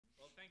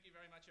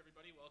much,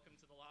 everybody. Welcome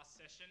to the last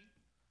session.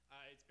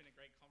 It's been a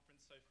great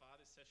conference so far.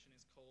 This session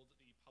is called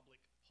the Public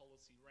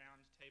Policy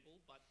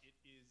Roundtable, but it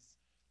is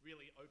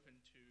really open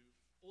to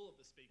all of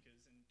the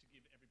speakers and to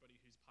give everybody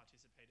who's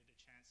participated a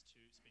chance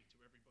to speak to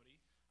everybody.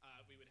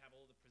 We would have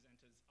all the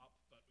presenters up,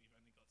 but we've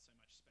only got so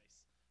much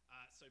space.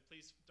 So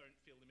please don't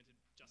feel limited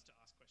just to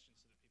ask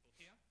questions to the people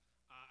here.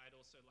 I'd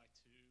also like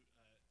to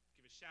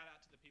give a shout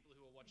out to the people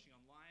who are watching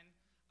online.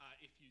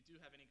 If you do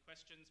have any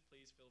questions,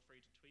 please feel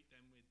free to tweet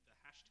them with the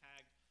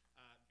hashtag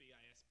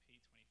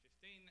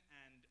BISP2015,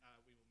 and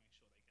we will make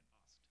sure they get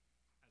asked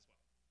as well.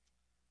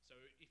 So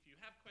if you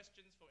have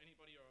questions for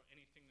anybody or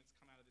anything that's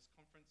come out of this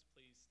conference,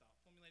 please start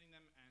formulating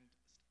them and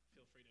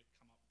feel free to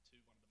come up to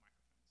one of the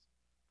microphones.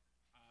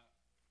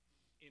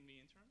 In the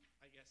interim,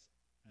 I guess,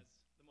 as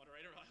the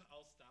moderator,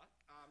 I'll start,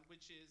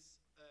 which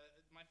is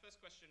my first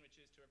question, which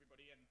is to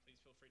everybody, and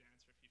please feel free to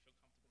answer if you feel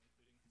comfortable,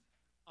 including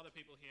other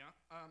people here.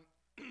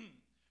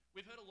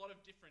 We've heard a lot of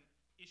different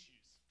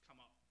issues come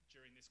up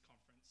during this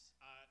conference.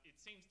 It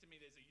seems to me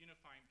there's a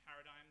unifying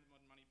paradigm, the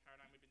modern money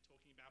paradigm we've been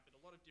talking about, but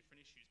a lot of different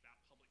issues about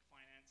public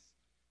finance,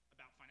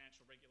 about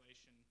financial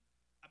regulation,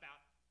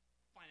 about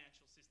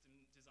financial system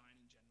design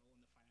in general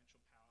and the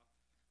financial power,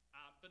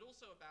 but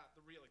also about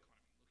the real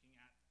economy, looking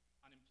at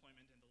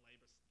unemployment and the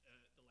labor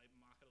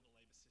market or the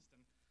labor system,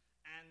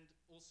 and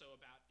also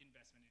about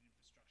investment in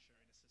infrastructure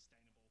in a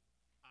sustainable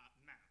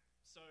manner.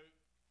 So,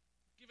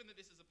 given that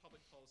this is a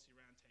public policy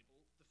roundtable,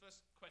 the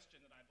first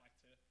question that I'd like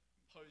to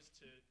pose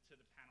to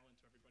the panel and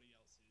to everybody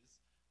else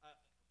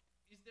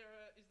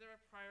is there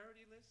a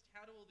priority list?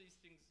 How do all these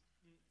things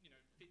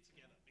fit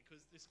together?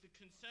 Because the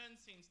concern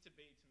seems to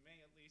be, to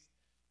me at least,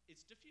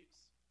 it's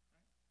diffuse,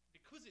 right?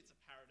 Because it's a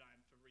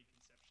paradigm for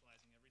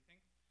reconceptualizing everything,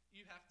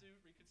 you have to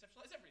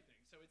reconceptualize everything.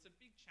 So it's a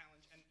big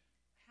challenge. And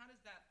how does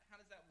that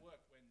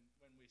work when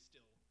we're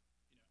still,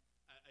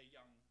 a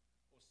young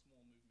or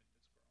small movement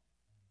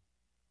that's growing?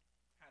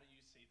 How do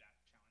you see that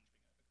challenge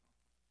being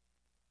overcome?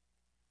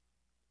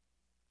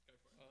 Go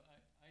for it. Well,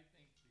 I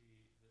think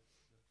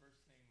the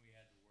first thing we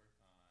had to work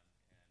on,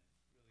 and really this was the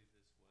first thing we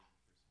worked on,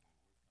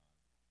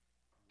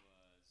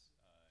 was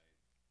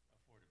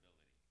affordability.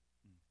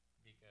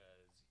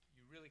 Because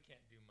you really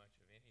can't do much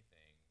of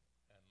anything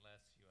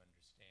unless you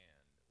understand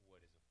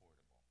what is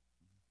affordable,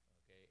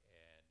 okay,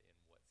 and in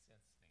what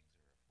sense things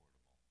are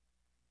affordable.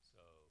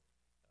 So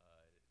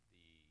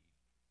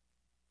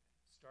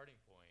the starting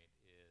point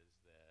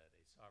is that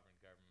a sovereign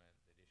government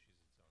that issues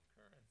its own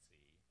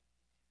currency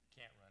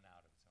can't run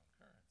out of its own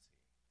currency.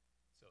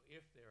 So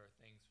if there are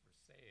things for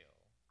sale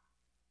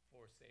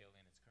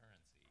in its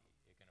currency,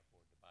 it can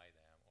afford to buy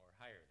them or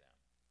hire them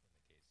in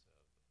the case of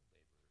labor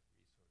resources.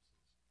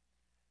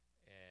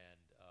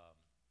 And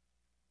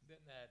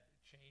then that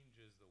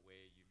changes the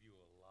way you view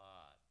a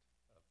lot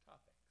of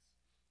topics,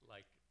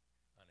 like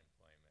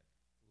unemployment,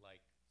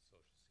 like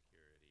Social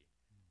Security,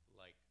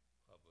 like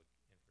public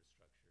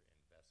infrastructure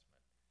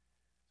investment.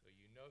 So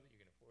you know that you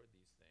can afford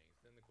these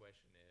things. Then the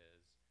question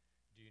is,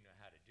 do you know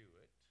how to do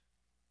it?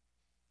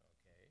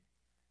 Okay.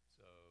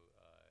 So,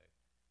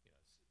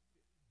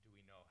 do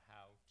we know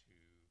how to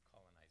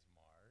colonize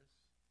Mars?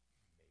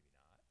 Maybe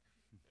not.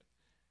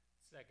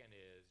 Second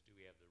is, do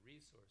we have the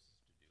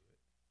resources to do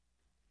it?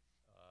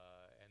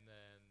 And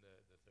then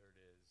the third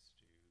is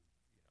to,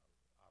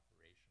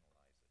 operationalize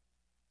it.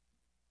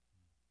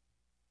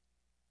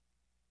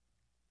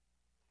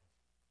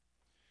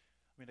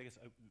 I mean, I guess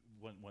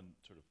one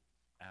sort of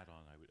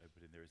add-on I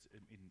put in there is,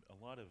 a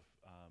lot of,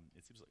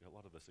 it seems like a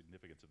lot of the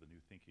significance of the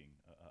new thinking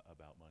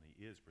about money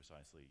is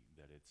precisely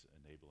that it's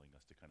enabling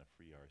us to kind of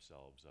free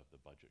ourselves of the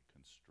budget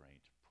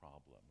constraint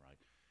problem, right?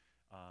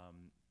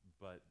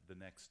 But the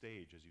next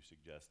stage, as you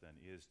suggest then,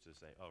 is to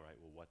say, all right,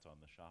 well, what's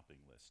on the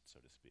shopping list, so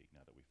to speak,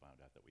 now that we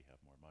found out that we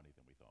have more money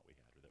than we thought we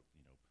had, or that,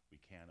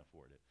 we can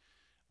afford it.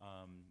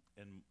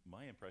 And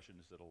my impression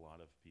is that a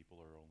lot of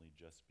people are only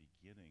just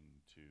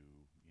beginning to,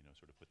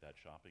 sort of put that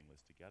shopping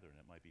list together,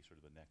 and it might be sort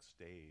of the next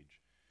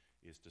stage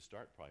is to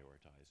start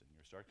prioritizing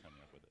or start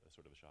coming up with a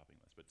sort of a shopping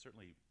list. But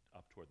certainly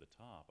up toward the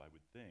top, I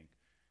would think,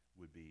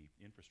 would be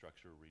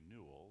infrastructure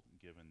renewal,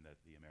 given that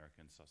the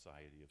American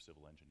Society of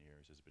Civil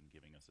Engineers has been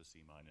giving us a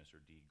C-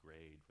 or D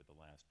grade for the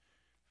last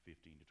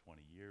 15 to 20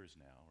 years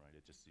now, right?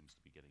 It just seems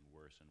to be getting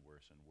worse and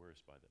worse and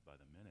worse by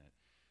the minute.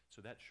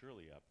 So that's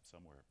surely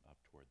somewhere up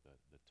toward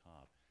the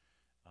top.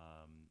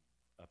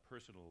 A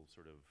personal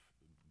sort of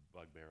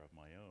bugbear of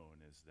my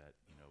own is that,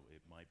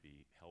 it might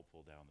be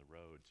helpful down the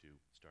road to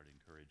start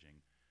encouraging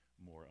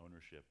more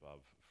ownership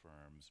of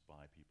firms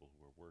by people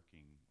who are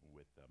working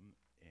with them.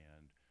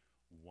 And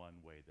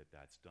one way that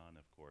that's done,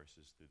 of course,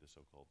 is through the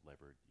so-called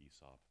levered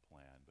ESOP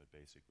plan. But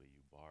basically,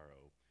 you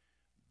borrow,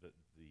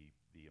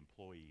 the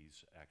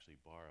employees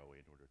actually borrow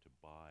in order to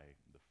buy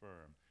the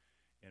firm.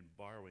 And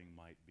borrowing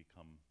might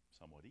become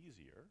somewhat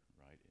easier,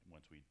 right,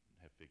 once we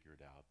have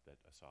figured out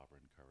that a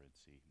sovereign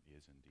currency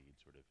is indeed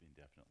sort of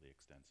indefinitely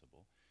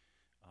extensible.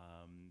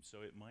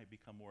 So it might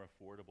become more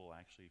affordable,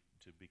 actually,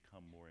 to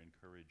become more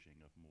encouraging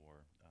of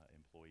more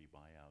employee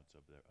buyouts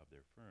of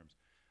their firms.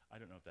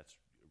 I don't know if that's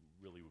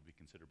really would be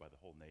considered by the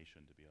whole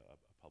nation to be a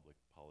public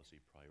policy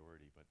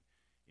priority. But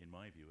in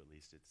my view, at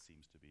least, it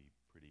seems to be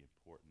pretty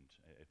important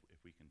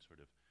if we can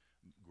sort of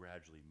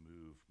gradually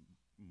move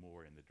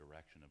more in the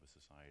direction of a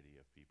society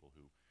of people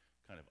who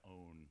kind of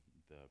own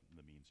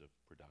the means of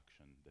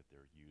production that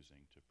they're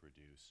using to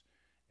produce,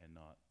 and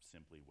not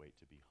simply wait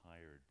to be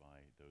hired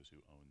by those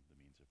who own the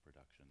means of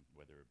production,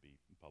 whether it be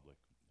public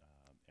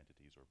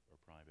entities or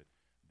private.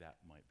 That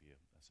might be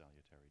a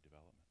salutary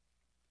development.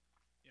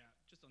 Yeah,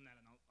 just on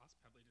that, and I'll ask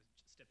Pavlina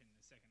to step in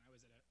a second. I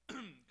was at a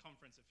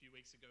conference a few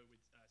weeks ago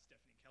with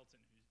Stephanie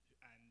Kelton,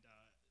 and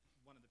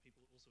one of the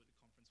people also at the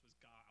conference was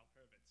Gar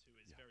Alperovitz, who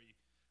is very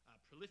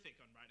prolific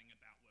on writing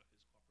about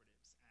workers'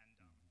 cooperatives.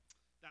 And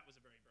that was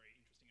a very, very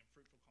interesting and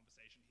fruitful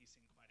conversation. He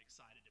seemed quite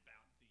excited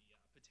about the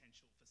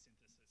potential for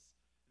synthesis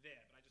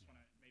there. But I just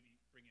want to maybe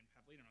bring in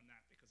Pavlina on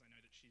that, because I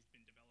know that she's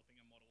been developing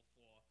a model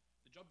for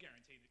the job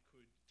guarantee that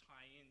could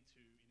tie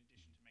into, in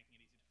addition to making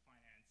it easy to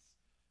finance,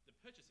 the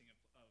purchasing of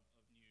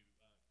new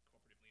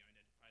cooperatively owned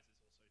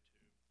enterprises, also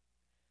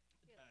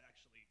to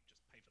actually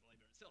just pay for the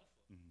labor itself.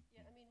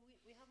 Yeah, I mean,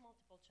 we have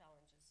multiple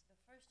challenges. The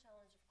first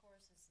challenge, of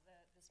course, is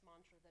this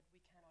mantra that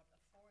we cannot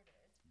afford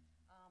it.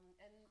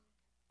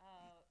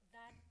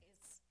 That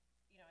is,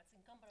 it's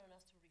incumbent on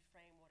us to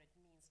reframe what it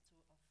means to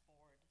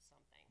afford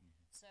something.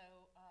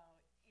 So,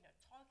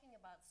 talking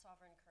about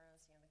sovereign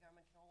currency, and the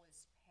government can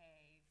always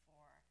pay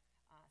for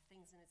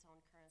things in its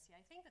own currency,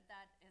 I think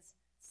that is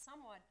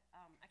somewhat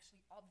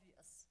actually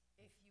obvious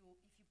if you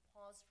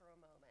pause for a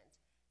moment.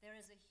 There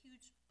is a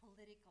huge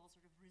political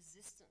sort of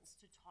resistance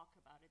to talk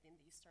about it in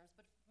these terms,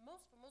 but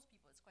for most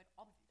people it's quite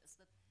obvious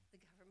that the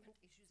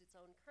government issues its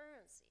own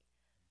currency.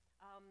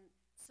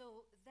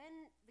 So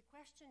then the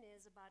question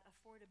is about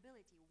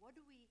affordability. What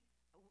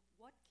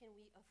can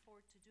we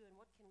afford to do, and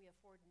what can we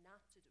afford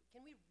not to do?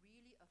 Can we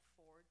really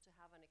afford to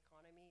have an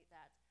economy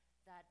that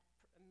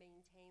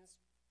maintains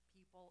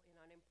people in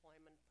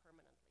unemployment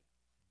permanently?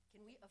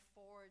 Can we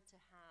afford to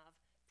have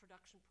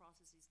production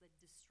processes that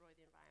destroy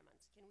the environment?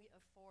 Can we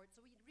afford?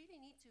 So we really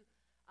need to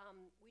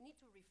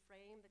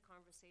reframe the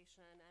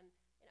conversation. And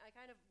I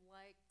kind of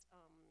liked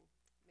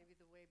maybe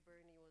the way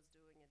Bernie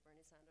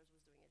Sanders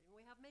was doing it. And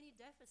we have many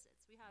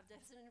deficits. We have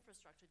deficit in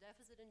infrastructure,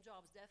 deficit in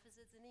jobs,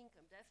 deficits in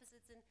income,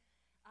 deficits in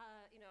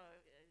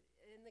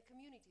in the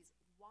communities.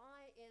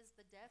 Why is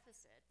the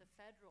deficit, the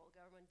federal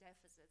government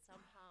deficit,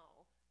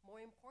 somehow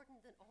more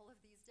important than all of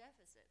these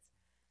deficits?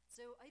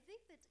 So I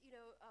think that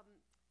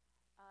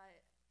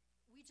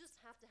we just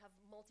have to have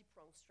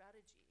multi-pronged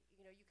strategy.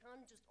 You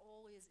can't just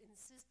always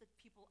insist that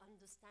people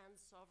understand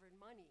sovereign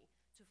money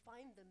to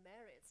find the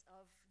merits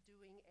of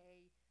doing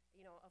a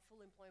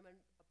full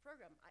employment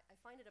program. I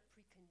find it a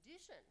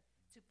precondition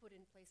to put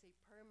in place a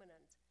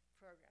permanent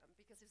program,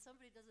 because if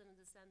somebody doesn't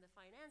understand the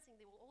financing,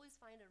 they will always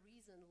find a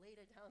reason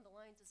later down the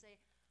line to say,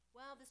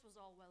 well, this was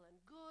all well and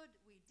good,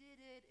 we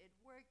did it, it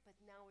worked, but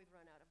now we've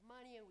run out of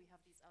money and we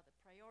have these other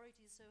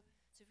priorities. So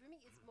for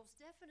me, it's most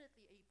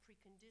definitely a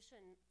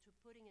precondition to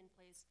putting in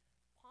place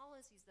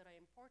policies that are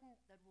important,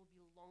 that will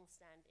be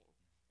long-standing.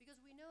 Because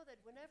we know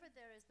that whenever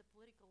there is the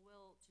political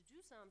will to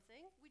do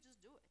something, we just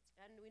do it.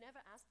 And we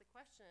never ask the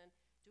question,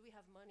 do we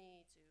have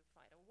money to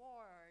fight a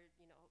war or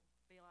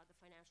bail out the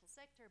financial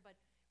sector? But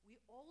we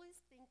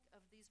always think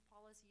of these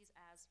policies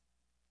as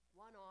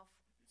one-off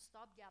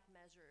stopgap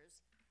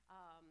measures,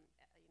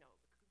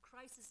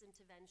 crisis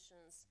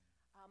interventions.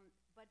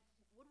 But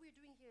what we're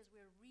doing here is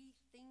we're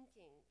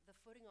rethinking the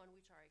footing on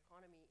which our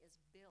economy is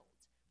built.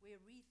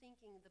 We're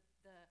rethinking the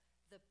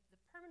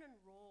permanent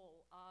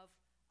role of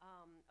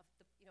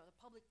the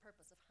public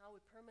purpose, of how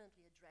we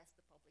permanently address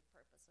the public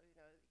purpose. So I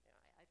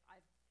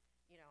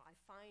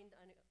find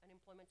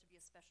unemployment to be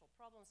a special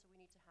problem, so we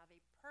need to have a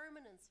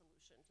permanent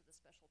solution to the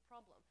special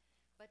problem.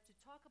 But to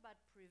talk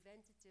about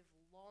preventative,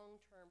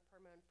 long-term,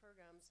 permanent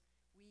programs,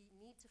 we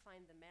need to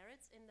find the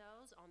merits in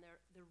those, on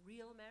the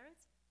real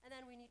merits, and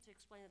then we need to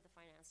explain that the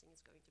financing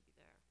is going to be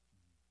there.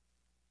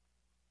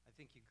 I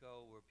think you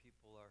go where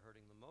people are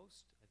hurting the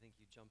most. I think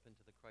you jump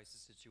into the crisis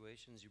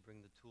situations. You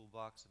bring the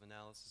toolbox of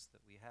analysis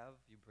that we have.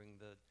 You bring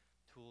the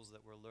tools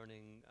that we're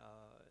learning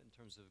in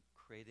terms of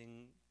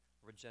creating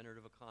a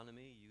regenerative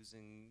economy,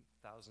 using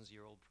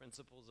thousands-year-old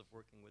principles of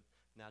working with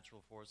natural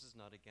forces,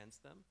 not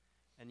against them.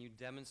 And you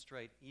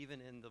demonstrate,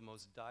 even in the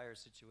most dire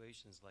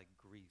situations like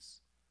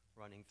Greece,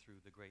 running through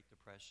the Great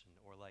Depression,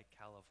 or like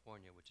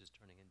California, which is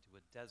turning into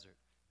a desert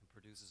and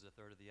produces a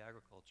third of the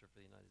agriculture for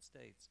the United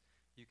States.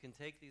 You can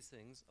take these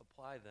things,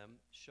 apply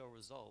them, show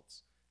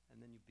results, and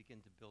then you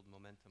begin to build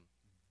momentum.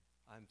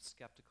 I'm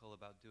skeptical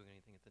about doing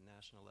anything at the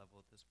national level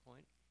at this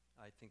point.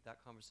 I think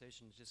that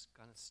conversation is just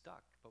kind of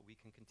stuck, but we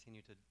can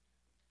continue to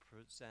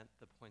present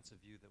the points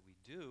of view that we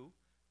do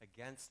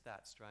against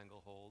that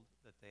stranglehold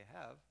that they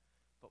have,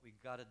 but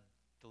we've got to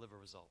deliver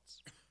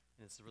results.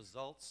 And it's the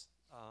results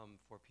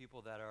for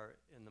people that are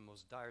in the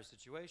most dire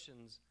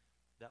situations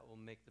that will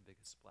make the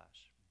biggest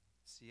splash.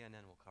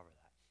 CNN will cover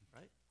that,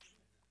 right?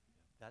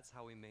 That's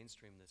how we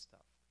mainstream this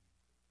stuff.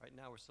 Right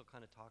now, we're still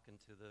kind of talking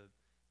to the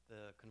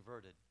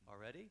converted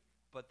already.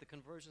 But the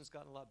conversion's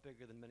gotten a lot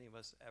bigger than many of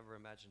us ever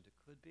imagined it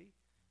could be.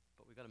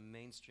 But we've got to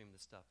mainstream the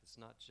stuff. It's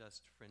not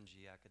just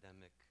fringy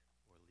academic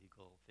or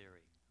legal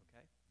theory,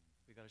 okay?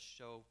 We've got to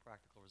show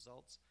practical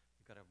results.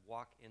 We've got to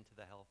walk into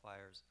the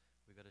hellfires.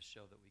 We've got to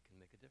show that we can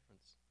make a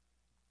difference.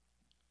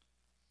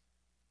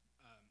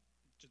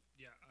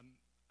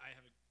 I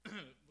have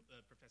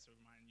a professor of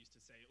mine used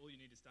to say, all you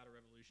need to start a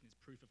revolution is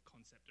proof of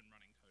concept and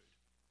running code,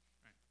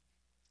 right?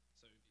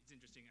 So it's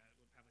interesting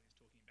what Pavlina is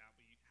talking about.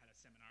 We had a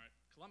seminar at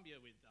Columbia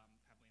with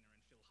Pavlina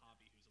and Phil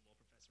Harvey, who's a law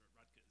professor at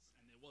Rutgers,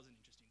 and there was an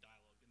interesting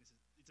dialogue, and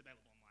it's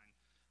available online,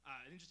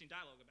 an interesting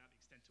dialogue about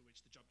the extent to which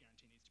the job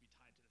guarantee needs to be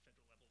tied to the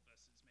federal level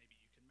versus maybe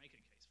you can make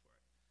a case for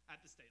it at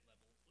the state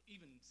level,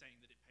 even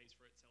saying that it pays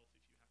for itself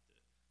if you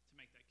have to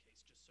make that case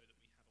just so that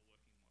we have a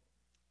working model.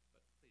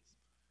 But please.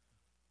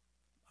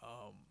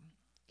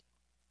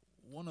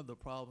 One of the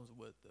problems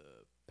with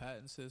the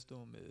patent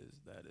system is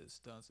that it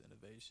stunts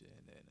innovation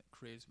and it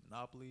creates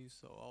monopolies.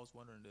 So I was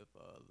wondering if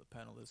the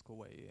panelists could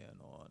weigh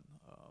in on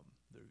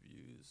their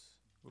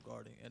views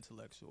regarding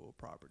intellectual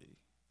property.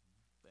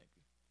 Thank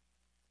you.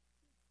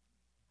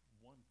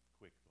 One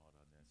quick thought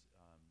on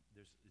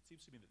this. It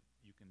seems to me that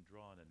you can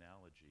draw an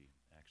analogy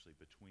actually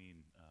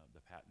between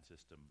the patent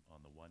system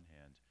on the one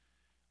hand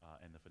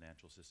and the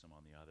financial system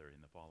on the other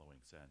in the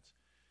following sense.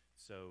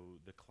 So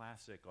the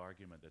classic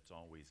argument that's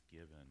always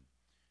given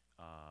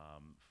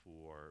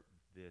for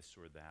this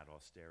or that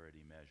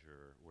austerity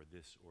measure or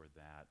this or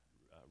that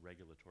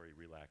regulatory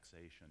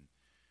relaxation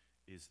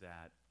is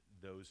that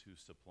those who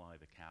supply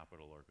the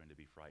capital are going to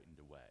be frightened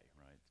away,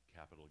 right?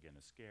 Capital, again,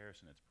 is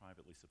scarce and it's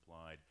privately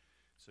supplied,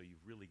 so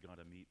you've really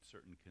got to meet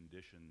certain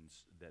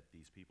conditions that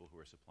these people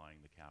who are supplying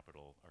the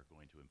capital are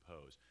going to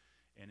impose.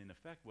 And in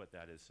effect, what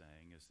that is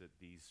saying is that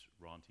these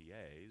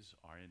rentiers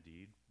are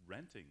indeed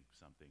renting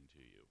something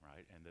to you,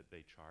 right? And that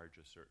they charge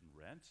a certain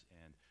rent,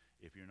 and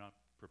if you're not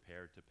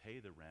prepared to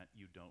pay the rent,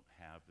 you don't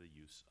have the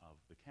use of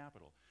the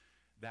capital.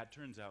 That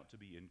turns out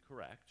to be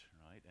incorrect,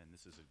 right? And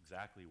this is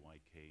exactly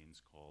why Keynes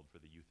called for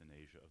the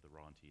euthanasia of the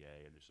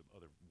rentier, and there's some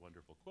other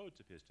wonderful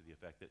quotes of his to the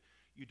effect that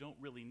you don't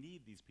really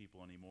need these people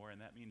anymore, and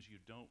that means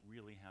you don't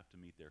really have to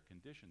meet their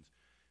conditions.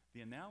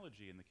 The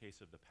analogy in the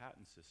case of the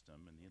patent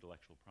system and the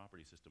intellectual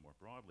property system more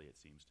broadly, it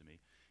seems to me,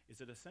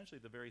 is that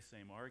essentially the very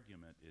same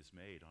argument is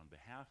made on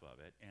behalf of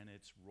it, and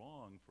it's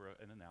wrong for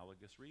an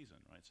analogous reason,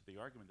 right? So the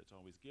argument that's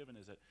always given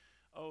is that,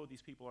 oh,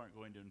 these people aren't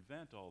going to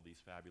invent all these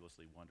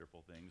fabulously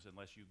wonderful things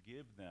unless you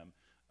give them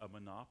a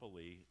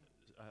monopoly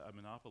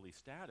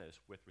status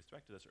with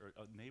respect to this, or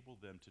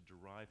enable them to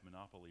derive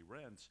monopoly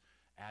rents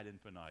ad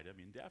infinitum,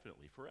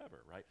 indefinitely,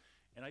 forever, right?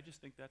 And I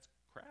just think that's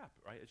crap,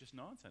 right? It's just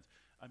nonsense.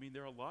 I mean,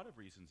 there are a lot of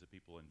reasons that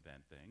people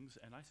invent things,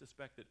 and I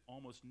suspect that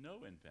almost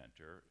no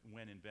inventor,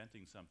 when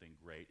inventing something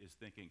great, is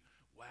thinking,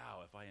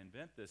 wow, if I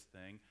invent this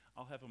thing,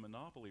 I'll have a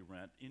monopoly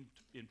rent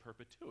in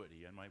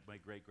perpetuity, and my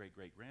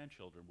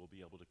great-great-great-grandchildren will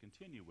be able to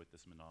continue with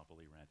this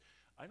monopoly rent.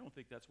 I don't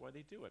think that's why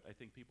they do it. I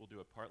think people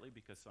do it partly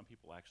because some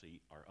people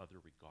actually are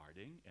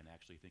other-regarding and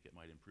actually think it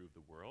might improve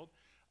the world.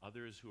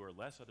 Others who are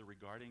less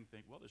other-regarding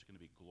think, well, there's going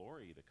to be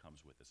glory that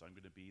comes with this. I'm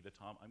going to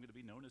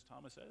be known as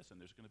Thomas Edison.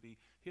 There's going to be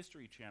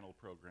History Channel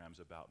programs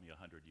about me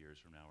 100 years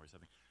from now or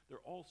something. There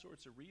are all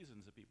sorts of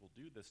reasons that people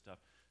do this stuff.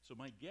 So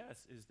my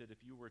guess is that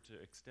if you were to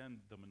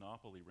extend the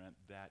monopoly rent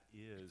that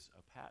is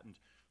a patent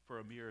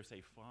for a mere, say,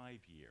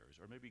 5 years,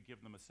 or maybe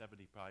give them a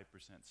 75%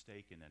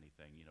 stake in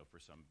anything, for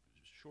some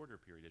shorter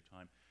period of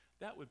time,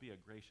 that would be a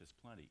gracious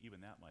plenty.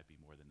 Even that might be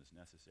more than is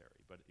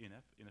necessary. But in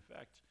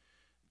effect,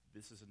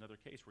 this is another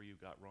case where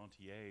you've got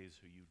rentiers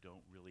who you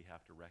don't really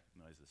have to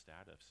recognize the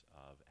status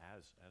of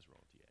as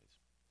rentiers.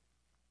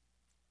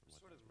 We're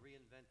sort of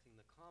reinventing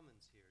the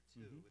commons here,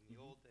 too. In the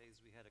old days,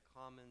 we had a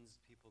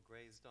commons, people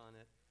grazed on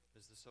it.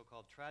 There's the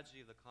so-called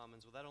tragedy of the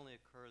commons. Well, that only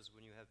occurs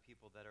when you have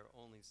people that are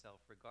only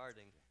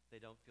self-regarding.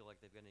 They don't feel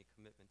like they've got any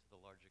commitment to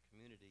the larger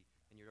community,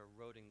 and you're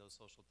eroding those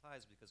social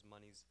ties because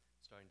money's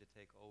starting to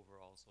take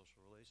over all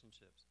social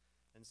relationships.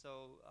 And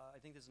so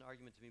I think there's an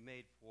argument to be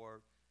made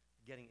for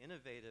getting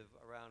innovative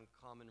around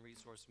common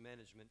resource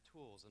management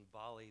tools. In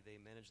Bali,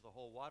 they manage the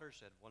whole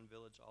watershed, one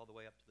village all the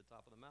way up to the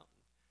top of the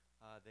mountain.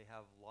 They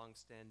have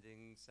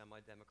long-standing,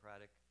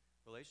 semi-democratic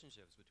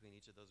relationships between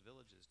each of those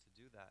villages to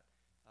do that.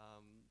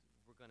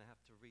 We're going to have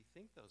to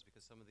rethink those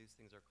because some of these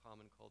things are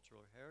common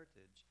cultural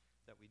heritage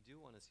that we do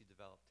want to see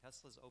develop.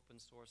 Tesla's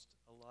open-sourced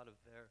a lot of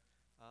their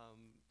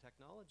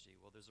technology.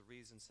 Well, there's a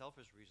reason,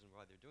 selfish reason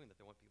why they're doing that.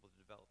 They want people to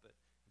develop it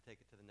and take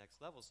it to the next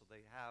level, so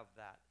they have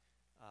that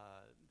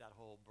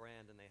whole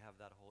brand and they have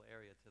that whole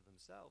area to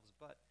themselves.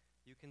 But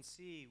you can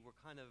see we're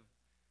kind of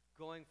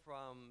going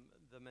from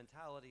the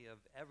mentality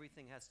of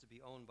everything has to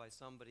be owned by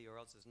somebody or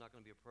else it's not going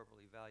to be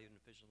appropriately valued and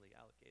efficiently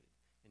allocated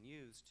and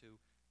used to,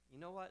 you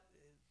know what,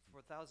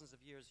 for thousands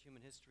of years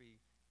human history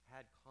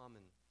had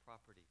common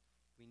property.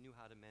 We knew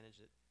how to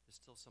manage it. There's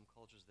still some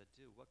cultures that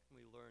do. What can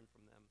we learn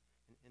from them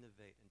and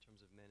innovate in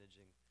terms of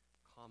managing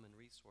common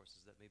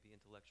resources that may be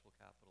intellectual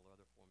capital or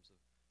other forms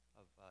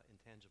of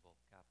intangible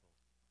capital?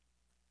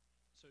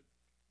 So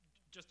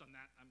just on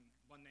that,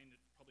 one name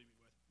that probably be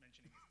worth mentioning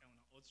mentioning is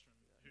Eleanor Ostrom,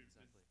 who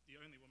was the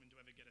only woman to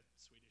ever get a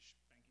Swedish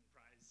banking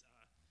prize,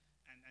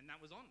 and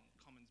that was on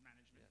commons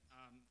management.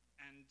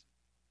 And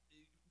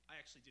I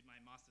actually did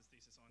my master's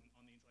thesis on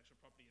the intellectual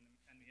property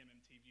and the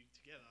MMT view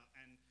together,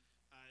 and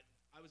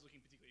I was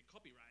looking particularly at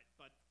copyright,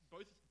 but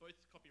both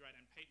copyright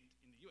and patent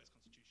in the US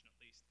Constitution, at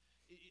least,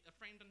 are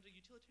framed under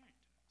utilitarian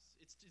terms.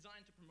 It's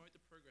designed to promote the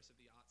progress of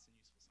the arts and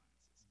useful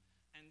sciences.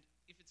 And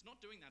if it's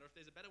not doing that, or if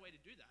there's a better way to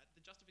do that,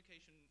 the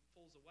justification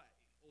falls away.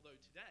 Although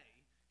today,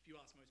 if you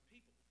ask most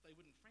people, they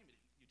wouldn't frame it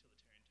in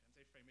utilitarian terms.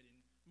 They frame it in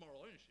moral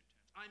ownership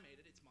terms. I made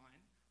it, it's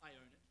mine, I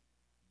own it.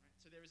 Right?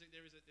 So there's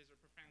a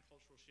profound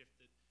cultural shift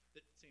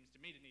that seems to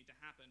me to need to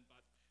happen.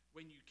 But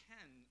when you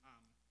can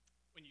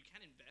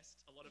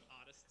invest, a lot of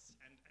artists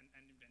and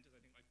inventors, I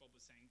think like Bob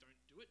was saying, don't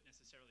do it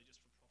necessarily just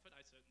for profit.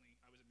 I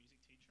was a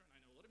music teacher, and I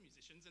know a lot of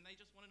musicians, and they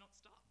just want to not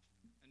starve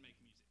and make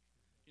music.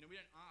 You know,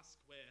 we don't ask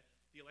where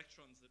the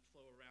electrons that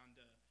flow around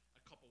a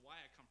copper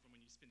wire come from when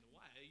you spin the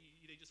wire.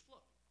 They just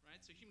flow, right?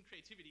 So human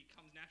creativity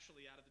comes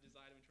naturally out of the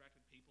desire to interact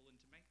with people and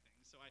to make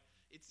things. So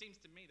it seems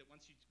to me that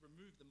once you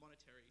remove the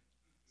monetary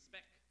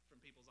speck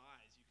from people's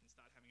eyes, you can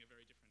start having a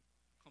very different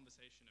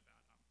conversation about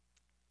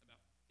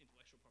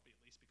intellectual property,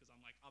 at least, because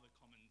unlike other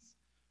commons,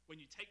 when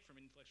you take from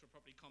intellectual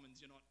property commons,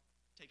 you're not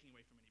taking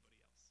away from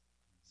anybody else.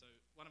 So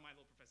one of my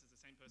law professors,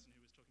 the same person who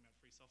was talking about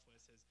free software,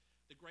 says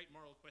the great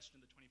moral question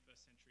of the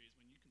 21st century is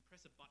when you can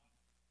press a button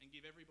and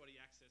give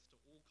everybody access to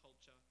all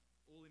culture,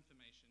 all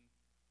information,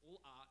 all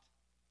art,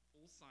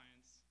 all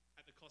science,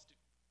 at the cost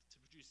to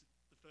produce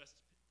the first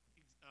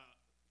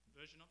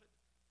version of it,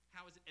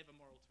 how is it ever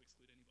moral to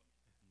exclude anybody?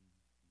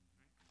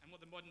 Right? And what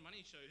the modern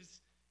money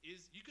shows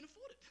is you can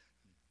afford it.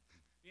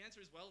 The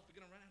answer is, well, if we're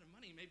going to run out of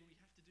money, maybe we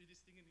have to do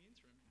this thing in the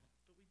interim, but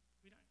we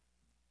don't.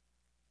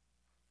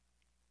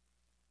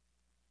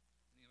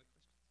 Any other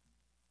questions?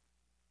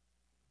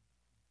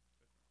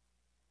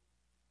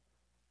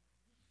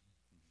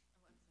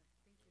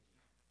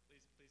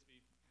 Please be.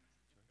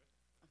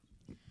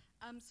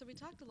 So we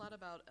talked a lot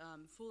about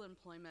full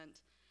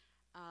employment,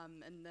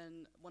 and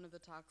then one of the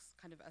talks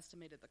kind of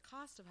estimated the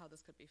cost of how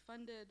this could be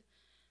funded,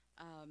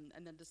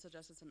 and then just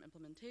suggested some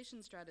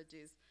implementation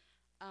strategies.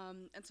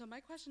 And so my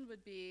question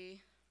would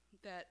be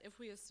that if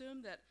we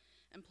assume that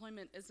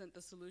employment isn't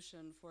the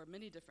solution for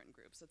many different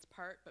groups, it's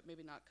part but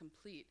maybe not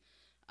complete,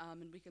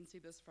 and we can see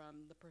this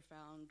from the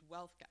profound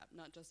wealth gap,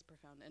 not just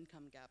profound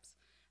income gaps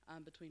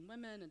between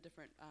women and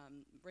different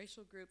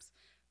racial groups.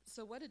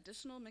 So what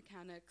additional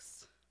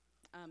mechanics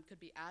could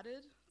be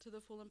added to the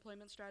full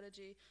employment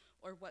strategy,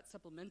 or what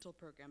supplemental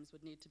programs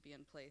would need to be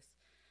in place?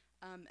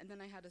 And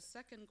then I had a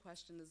second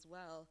question as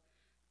well.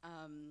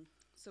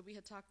 So we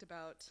had talked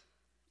about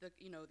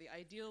the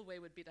ideal way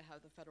would be to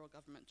have the federal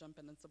government jump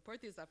in and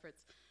support these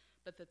efforts,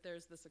 but that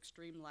there's this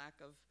extreme lack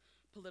of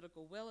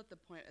political will at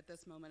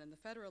this moment in the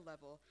federal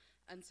level.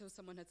 And so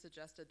someone had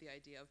suggested the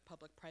idea of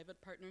public-private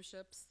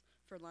partnerships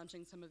for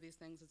launching some of these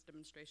things as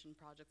demonstration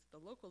projects at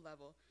the local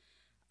level.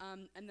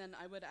 And then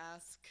I would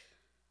ask,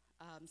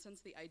 since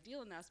the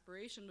ideal and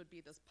aspiration would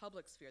be this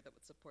public sphere that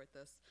would support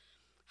this,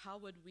 how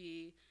would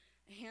we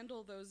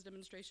handle those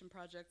demonstration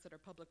projects that are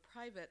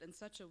public-private in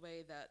such a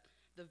way that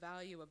the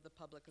value of the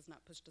public is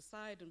not pushed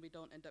aside and we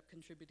don't end up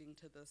contributing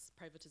to this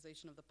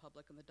privatization of the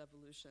public and the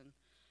devolution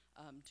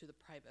to the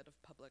private of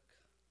public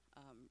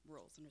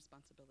roles and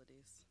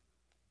responsibilities?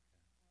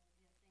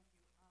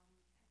 Thank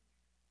you.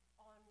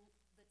 On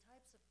the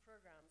types of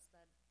programs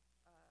that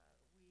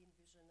we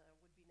envision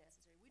would be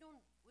necessary, we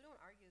don't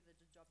argue that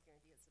the job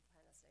guarantee is a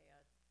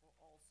panacea for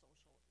all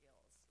social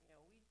ills. You know,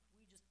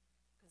 we just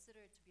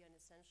consider it to be an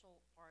essential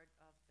part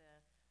of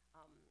the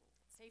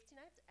safety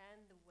net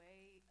and the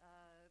way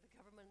the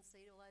government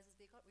stabilizes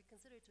the economy. We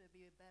consider it to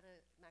be a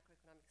better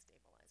macroeconomic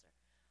stabilizer.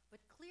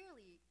 But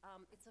clearly,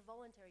 it's a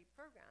voluntary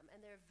program, and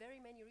there are very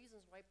many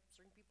reasons why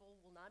certain people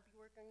will not be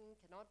working,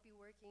 cannot be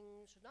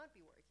working, should not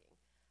be working.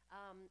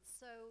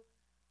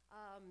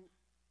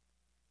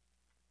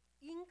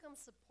 Income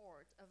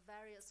support of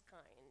various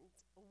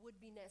kinds would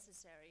be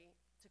necessary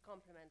to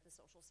complement the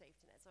social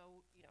safety net.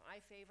 So, you know, I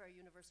favor a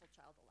universal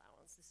child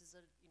allowance. This is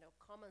a,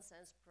 common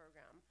sense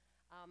program.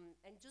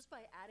 And just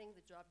by adding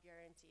the job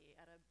guarantee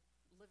at a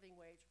living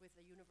wage with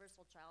a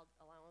universal child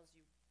allowance,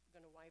 you're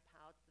going to wipe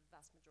out the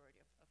vast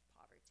majority of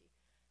poverty.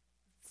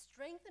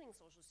 Strengthening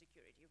Social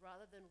Security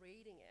rather than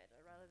raiding it,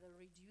 or rather than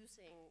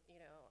reducing,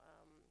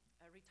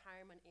 a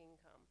retirement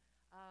income,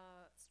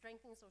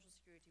 strengthening Social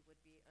Security would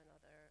be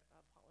another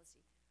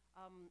policy.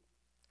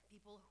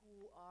 People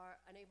who are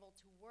unable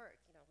to work,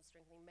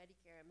 strengthening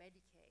Medicare,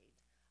 Medicaid,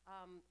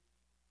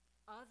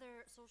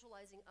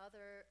 socializing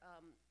other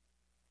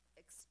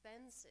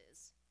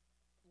expenses,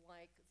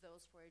 like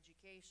those for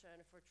education,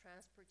 for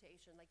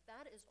transportation, like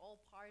that is all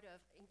part of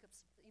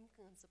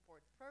income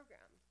support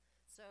programs.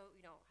 So,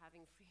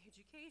 having free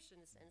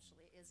education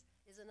essentially is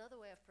another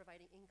way of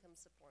providing income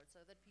support, so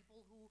that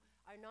people who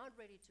are not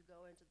ready to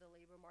go into the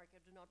labor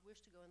market, do not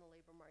wish to go in the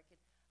labor market,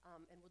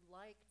 and would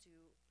like to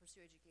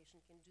pursue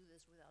education can do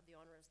this without the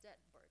onerous debt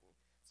burden.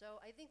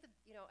 So I think that,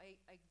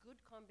 a good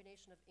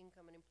combination of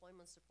income and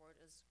employment support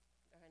is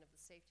kind of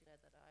the safety net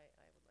that I would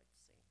like to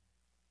see.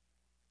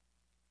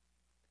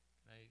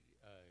 Can I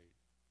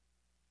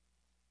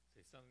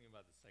say something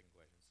about the second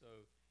question?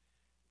 So,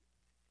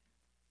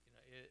 you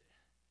know,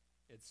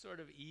 it's sort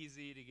of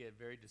easy to get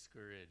very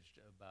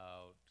discouraged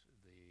about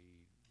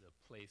the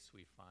place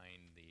we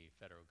find the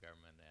federal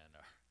government and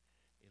our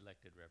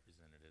elected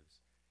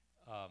representatives.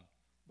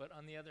 But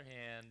on the other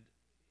hand,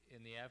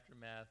 in the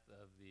aftermath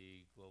of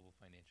the global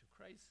financial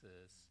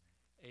crisis,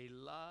 a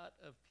lot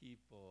of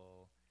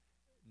people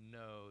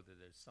know that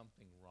there's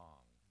something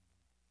wrong,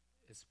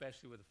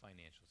 especially with the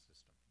financial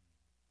system,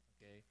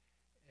 okay?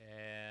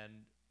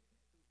 And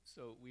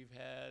so we've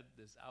had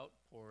this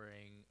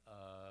outpouring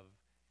of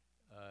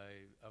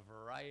a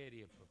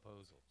variety of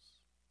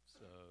proposals.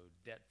 So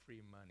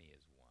debt-free money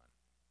is one,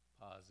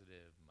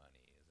 positive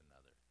money is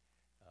another,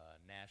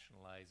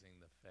 nationalizing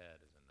the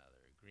Fed is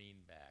another,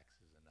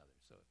 greenbacks is another.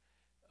 So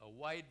a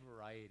wide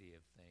variety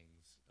of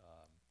things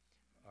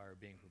are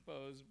being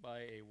proposed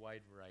by a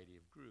wide variety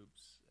of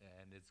groups,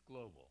 and it's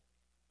global.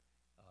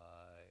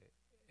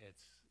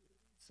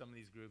 Some of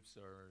these groups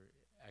are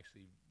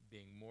actually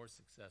being more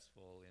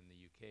successful in the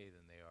UK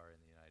than they are in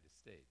the United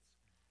States.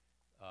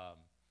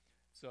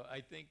 So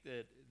I think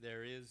that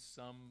there is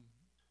some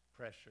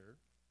pressure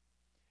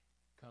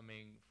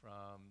coming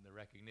from the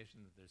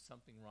recognition that there's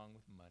something wrong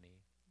with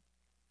money.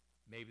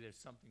 Maybe there's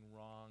something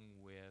wrong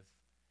with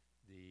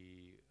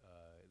the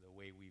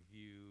way we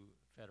view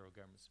federal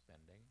government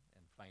spending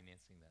and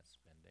financing that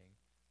spending,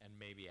 and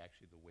maybe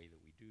actually the way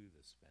that we do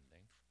the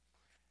spending.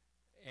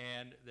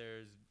 And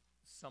there's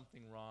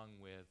something wrong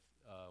with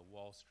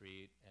Wall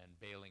Street and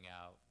bailing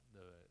out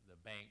the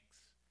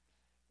banks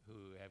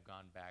who have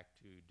gone back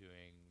to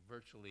doing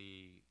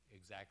virtually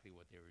exactly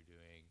what they were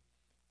doing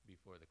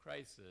before the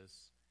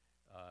crisis,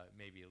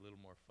 maybe a little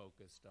more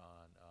focused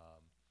on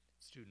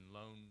student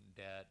loan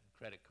debt,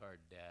 credit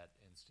card debt,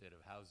 instead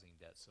of housing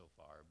debt so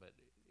far. But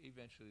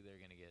eventually they're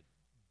going to get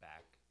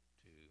back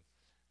to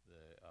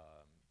the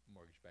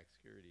mortgage-backed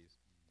securities.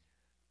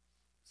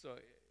 So,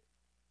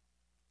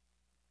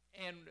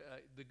 and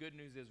the good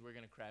news is we're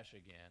going to crash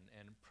again,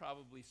 and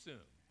probably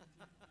soon,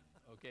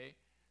 okay?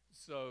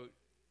 So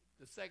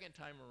the second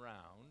time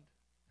around,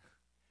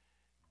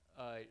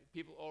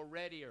 people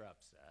already are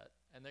upset,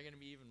 and they're going to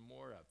be even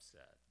more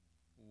upset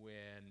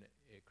when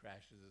it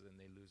crashes and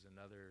they lose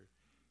another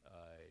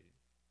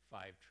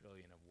 5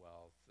 trillion of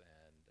wealth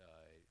and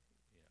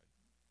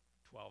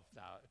 12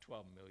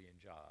 million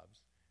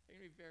jobs. They're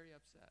going to be very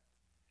upset.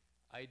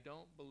 I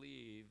don't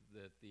believe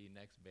that the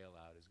next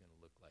bailout is going to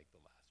look like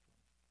the last one.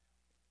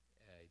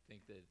 I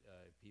think that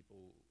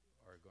people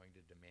are going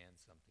to demand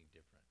something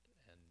different,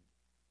 and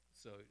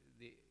so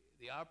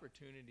the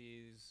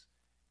opportunities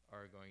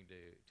are going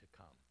to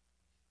come.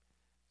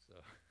 So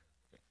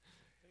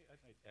I'd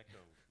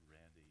echo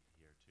Randy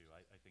here too.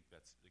 I think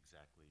that's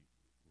exactly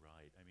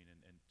right. I mean,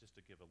 and just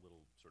to give a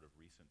little sort of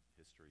recent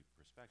history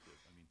perspective,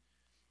 I mean,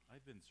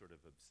 I've been sort of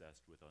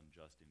obsessed with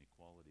unjust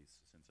inequalities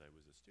since I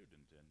was a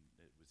student, and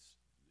it was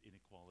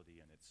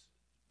inequality and its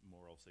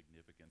moral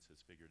significance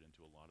has figured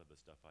into a lot of the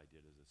stuff I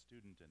did as a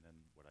student and then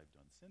what I've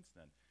done since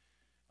then.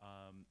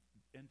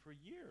 And for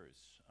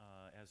years,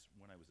 as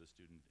when I was a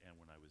student and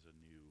when I was a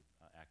new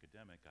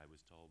academic, I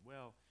was told,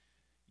 well,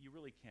 you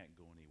really can't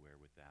go anywhere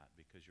with that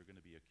because you're going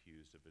to be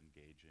accused of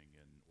engaging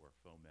in or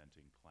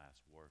fomenting class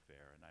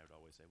warfare. And I would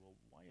always say, well,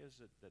 why is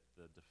it that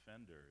the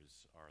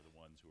defenders are the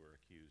ones who are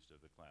accused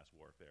of the class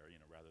warfare, you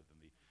know, rather than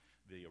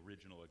the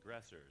original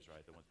aggressors,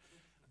 right? The ones.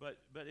 But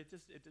it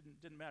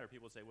didn't matter.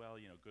 People would say, well,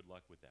 you know, good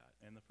luck with that.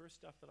 And the first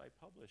stuff that I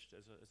published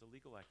as a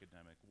legal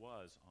academic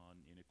was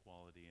on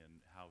inequality and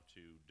how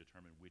to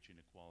determine which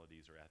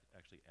inequalities are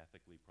actually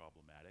ethically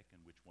problematic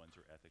and which ones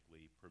are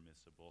ethically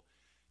permissible.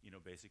 You know,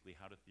 basically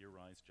how to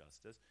theorize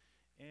justice.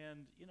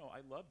 And, you know,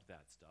 I loved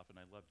that stuff and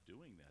I loved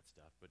doing that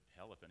stuff, but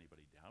hell, if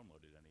anybody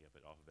downloaded any of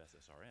it off of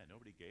SSRN,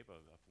 nobody gave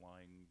a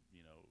flying,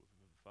 you know,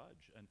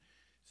 fudge. And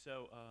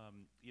so,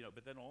 you know,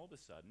 but then all of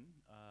a sudden,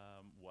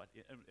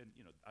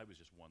 you know, I was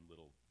just one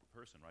little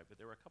person, right?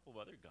 But there were a couple of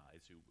other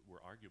guys who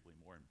were arguably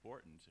more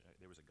important.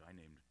 There was a guy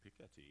named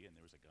Piketty and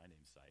there was a guy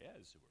named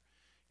Saez who were,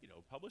 you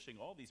know, publishing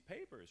all these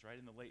papers, right,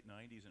 in the late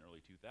 90s and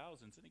early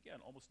 2000s. And again,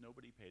 almost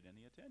nobody paid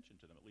any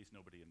attention to them, at least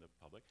nobody in the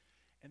public.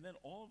 And then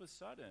all of a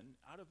sudden,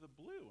 out of the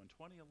blue in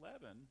 2011,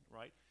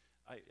 right,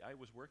 I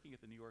was working at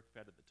the New York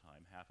Fed at the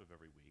time, half of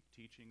every week,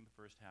 teaching the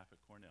first half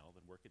at Cornell,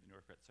 then working at the New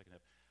York Fed second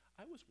half.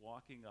 I was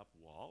walking up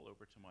Wall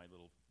over to my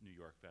little New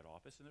York Fed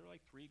office, and there were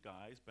like 3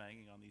 guys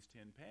banging on these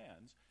tin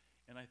pans.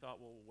 And I thought,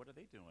 well, what are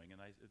they doing? And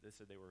they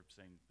said they were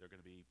saying they're going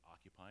to be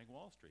occupying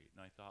Wall Street.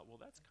 And I thought, well,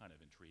 that's kind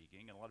of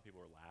intriguing. And a lot of people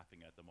were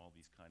laughing at them, all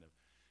these kind of,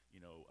 you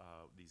know,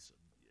 these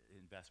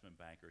investment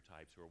banker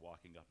types who are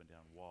walking up and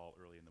down Wall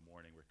early in the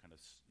morning were kind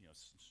of, you know,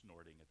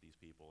 snorting at these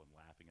people and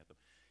laughing at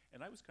them. And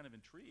I was kind of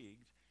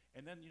intrigued.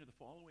 And then, you know, the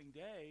following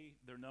day,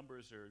 their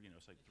numbers are, you know,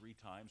 it's like 3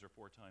 times or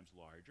 4 times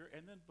larger.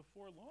 And then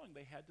before long,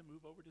 they had to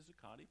move over to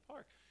Zuccotti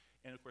Park.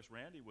 And of course,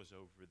 Randy was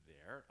over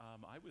there.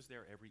 I was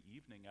there every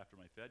evening after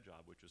my Fed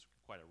job, which was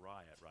quite a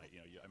riot, right?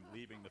 I'm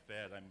leaving the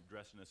Fed, I'm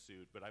dressed in a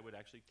suit, but I would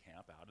actually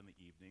camp out in the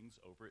evenings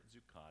over at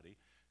Zuccotti,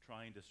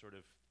 trying to sort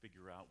of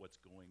figure out what's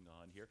going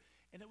on here.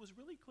 And it was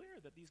really clear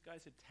that these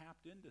guys had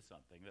tapped into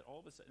something, that all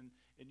of a sudden,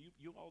 and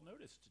you all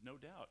noticed, no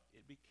doubt,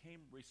 it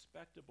became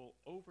respectable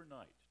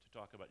overnight to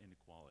talk about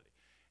inequality.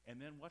 And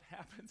then what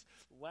happens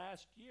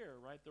last year,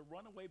 right? The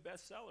runaway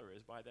bestseller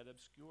is by that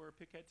obscure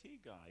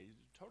Piketty guy, he's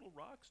a total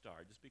rock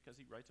star, just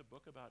because he writes a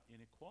book about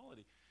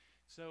inequality.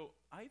 So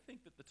I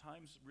think that the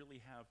times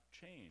really have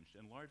changed,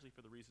 and largely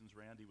for the reasons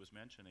Randy was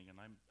mentioning, and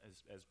I'm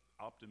as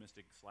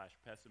optimistic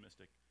 /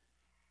 pessimistic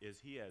as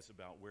he is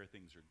about where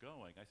things are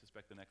going. I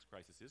suspect the next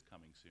crisis is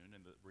coming soon,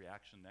 and the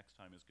reaction next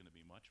time is going to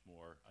be much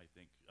more, I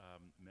think,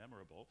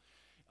 memorable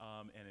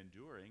and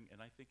enduring.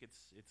 And I think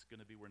it's going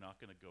to be, we're not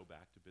going to go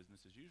back to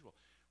business as usual.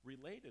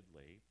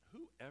 Relatedly,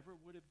 whoever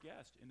would have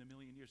guessed in a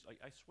million years?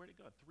 I swear to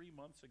God, 3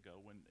 months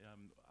ago, when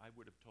I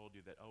would have told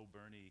you that, oh,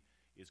 Bernie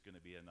is going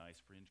to be a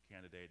nice fringe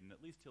candidate, and at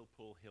least he'll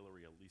pull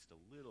Hillary at least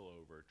a little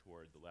over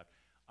toward the left.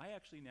 I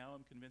actually now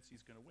am convinced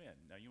he's going to win.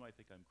 Now, you might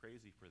think I'm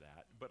crazy for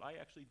that, but I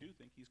actually do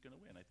think he's going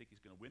to win. I think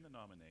he's going to win the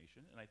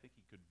nomination, and I think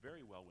he could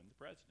very well win the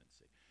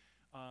presidency.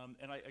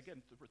 And again,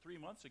 for 3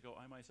 months ago,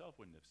 I myself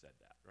wouldn't have said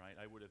that, right?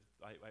 I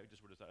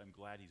just would have said, I'm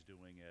glad he's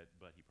doing it,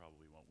 but he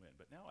probably won't win.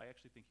 But now I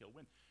actually think he'll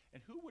win.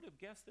 And who would have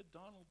guessed that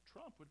Donald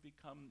Trump would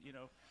become,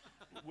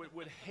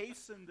 would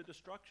hasten the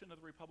destruction of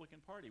the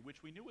Republican Party,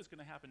 which we knew was going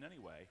to happen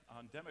anyway,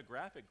 on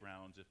demographic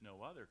grounds, if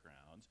no other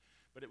grounds.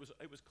 But it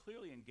was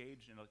clearly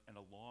engaged in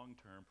a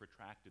long-term,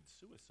 protracted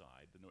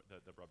suicide,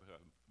 the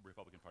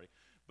Republican Party.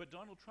 But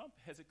Donald Trump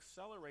has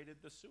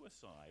accelerated the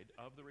suicide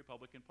of the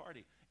Republican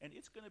Party, and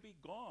it's going to be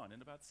gone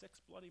in about 6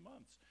 bloody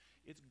months.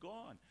 It's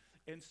gone.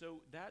 And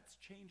so that's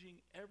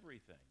changing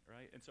everything,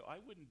 right? And so I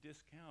wouldn't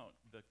discount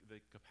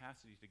the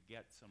capacity to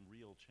get some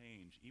real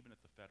change, even at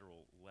the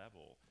federal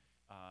level,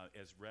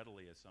 as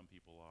readily as some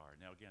people are.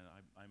 Now, again,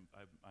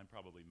 I'm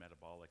probably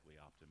metabolically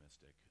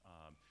optimistic.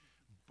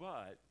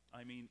 But,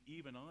 I mean,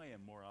 even I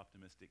am more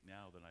optimistic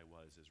now than I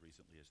was as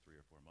recently as 3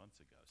 or 4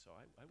 months ago. So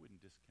I wouldn't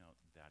discount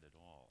that at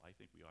all. I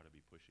think we ought to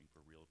be pushing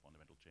for real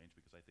fundamental change,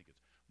 because I think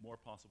it's more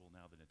possible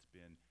now than it's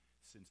been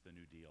since the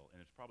New Deal.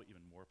 And it's probably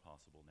even more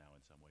possible now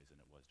in some ways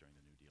than it was during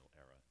the New Deal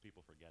era.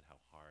 People forget how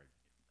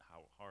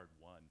hard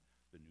won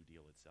the New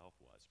Deal itself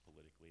was,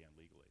 politically and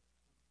legally.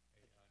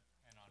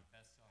 And on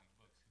best-selling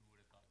books, who would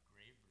have thought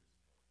Graeber's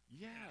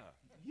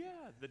book?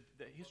 Yeah,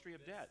 the history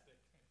of debt.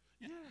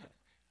 Yeah.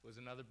 Was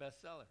another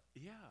bestseller.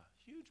 Yeah,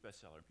 huge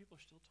bestseller. People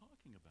are still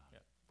talking about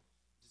it.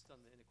 Just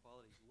on the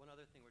inequalities, one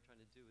other thing we're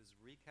trying to do is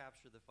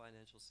recapture the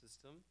financial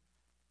system,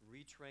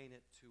 retrain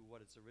it to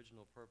what its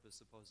original purpose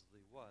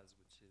supposedly was,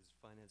 which is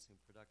financing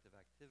productive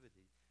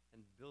activity,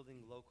 and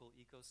building local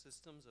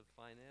ecosystems of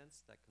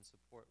finance that can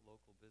support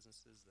local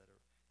businesses that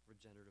are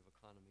regenerative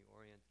economy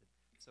oriented.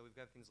 So we've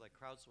got things like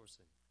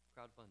crowdsourcing,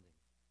 crowdfunding,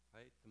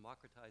 right?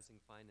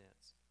 Democratizing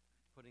finance,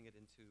 putting it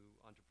into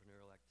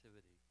entrepreneurial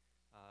activity.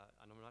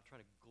 And I'm not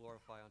trying to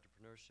glorify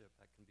entrepreneurship.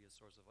 That can be a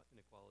source of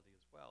inequality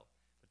as well.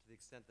 But to the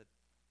extent that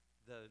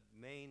the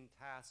main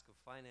task of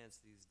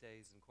finance these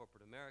days in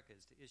corporate America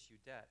is to issue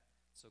debt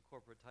so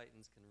corporate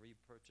titans can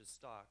repurchase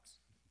stocks,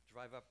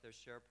 drive up their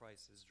share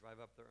prices, drive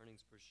up their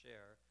earnings per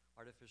share,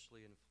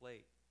 artificially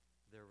inflate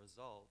their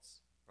results,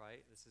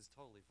 right? This is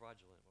totally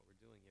fraudulent, what we're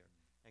doing here.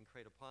 And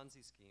create a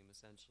Ponzi scheme,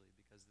 essentially,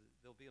 because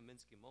there'll be a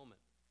Minsky moment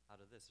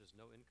out of this. There's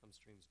no income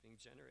streams being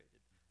generated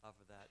off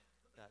of that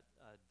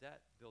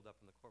debt build up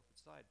on the corporate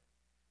side.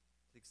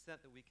 To the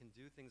extent that we can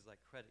do things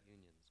like credit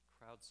unions,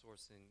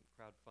 crowdsourcing,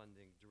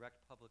 crowdfunding, direct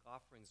public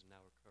offerings are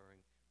now occurring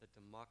that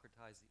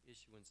democratize the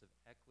issuance of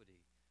equity.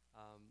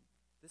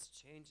 This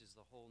changes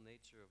the whole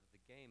nature of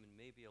the game and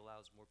maybe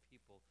allows more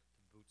people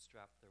to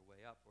bootstrap their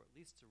way up, or at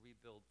least to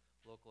rebuild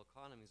local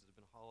economies that have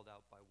been hollowed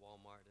out by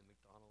Walmart and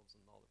McDonald's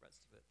and all the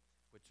rest of it,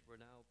 which we're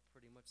now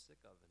pretty much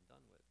sick of and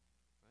done with,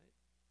 right?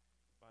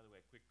 By the way,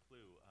 quick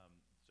clue.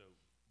 So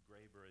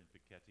Graeber and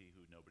Piketty,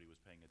 who nobody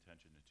was paying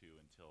attention to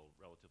until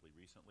relatively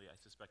recently. I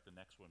suspect the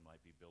next one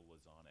might be Bill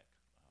Lazonic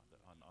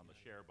on the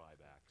share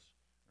buybacks,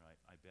 right?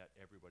 I bet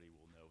everybody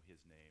will know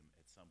his name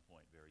at some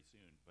point very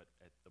soon. But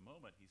at the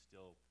moment, he's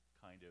still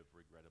kind of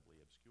regrettably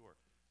obscure.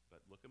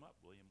 But look him up,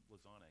 William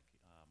Lazonic.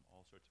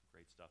 All sorts of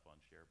great stuff on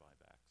share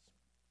buybacks.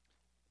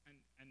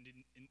 And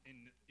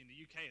in the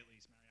UK, at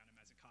least, Mariana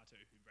Mazzucato,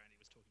 who Randy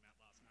was talking about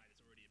last night,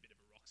 is already a bit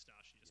of a rock star.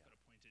 She just got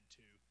appointed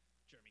to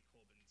Jeremy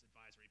Corbyn's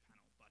advisory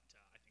panel, but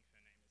I think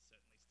her name is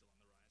certainly still on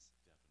the rise.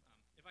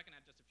 Definitely. If I can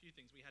add just a few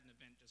things, we had an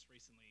event just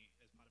recently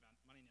as part of our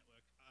Money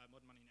Network,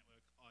 Modern Money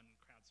Network, on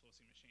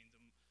crowdsourcing machines,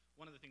 and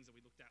one of the things that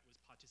we looked at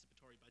was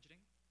participatory budgeting.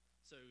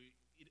 So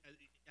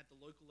at the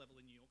local level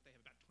in New York, they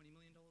have about $20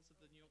 million of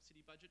the New York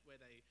City budget,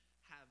 where they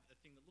have a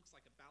thing that looks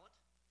like a ballot,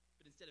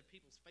 but instead of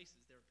people's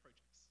faces, there are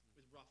projects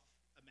with rough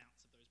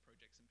amounts of those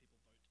projects, and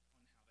people vote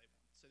on how they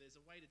want. So there's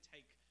a way to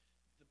take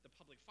the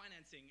public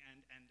financing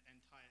and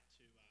tie it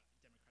to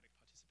democratic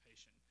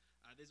participation.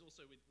 There's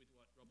also, with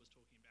what Rob was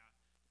talking about,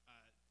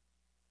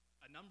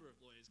 a number of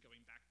lawyers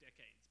going back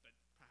decades, but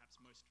perhaps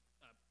most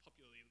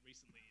popularly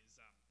recently is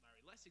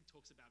Larry Lessig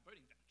talks about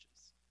voting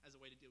vouchers as a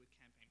way to deal with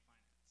campaign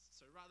finance.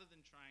 So rather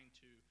than trying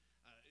to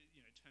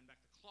turn back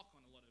the clock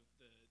on a lot of the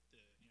Supreme Court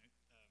case, I'm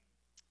blanking,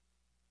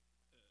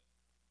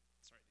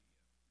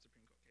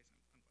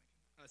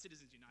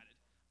 Citizens United,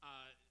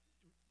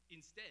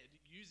 instead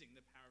using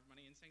the power of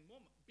money and saying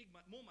more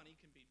money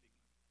can beat big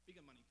money.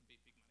 Bigger money can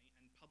beat big money,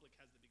 and public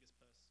has the biggest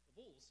purse of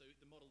all. So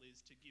the model is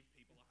to give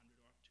people $100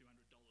 or $200,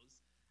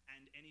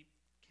 and any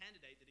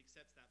candidate that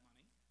accepts that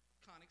money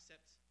can't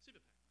accept super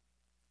PAC money.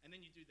 And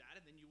then you do that,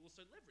 and then you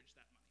also leverage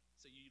that money.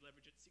 So you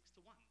leverage it 6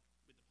 to 1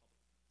 with the public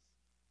purse.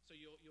 So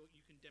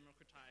you can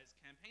democratize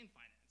campaign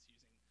finance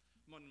using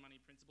modern money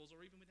principles,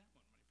 or even without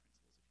modern money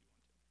principles if you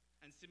want to.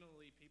 And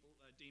similarly,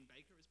 Dean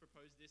Baker has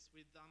proposed this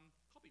with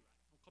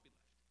copyright or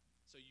copyleft.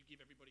 So you give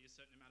everybody a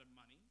certain amount of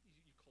money.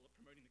 You call it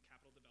promoting the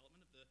capital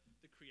development of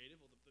the creative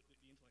or the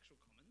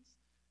intellectual commons.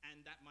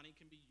 And that money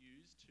can be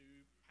used to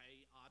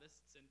pay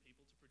artists and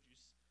people to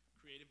produce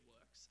creative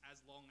works,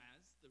 as long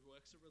as the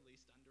works are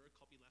released under a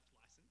copyleft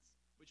license,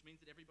 which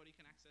means that everybody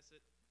can access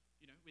it,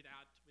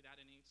 without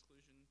any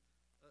exclusion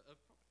of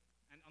property.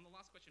 And on the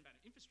last question about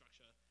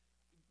infrastructure,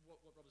 what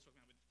Rob was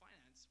talking about with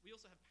finance, we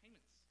also have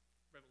payments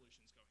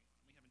revolutions going on.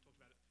 We haven't talked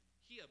about it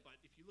here, but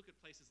if you look at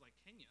places like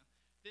Kenya,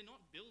 they're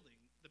not building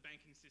the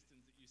banking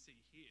systems that you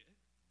see here.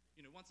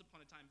 Once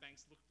upon a time,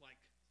 banks looked like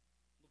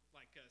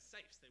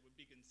safes. They were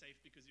big and safe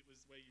because it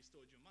was where you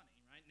stored your money,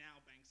 right?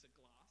 Now banks are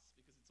glass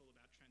because it's all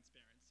about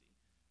transparency.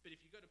 But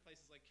if you go to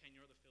places like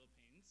Kenya or the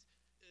Philippines,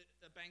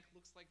 a bank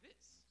looks like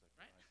this,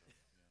 right?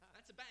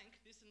 That's a bank.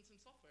 This and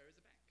some software is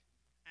a bank.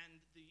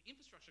 And the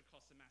infrastructure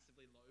costs are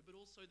massively low, but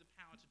also the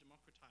power to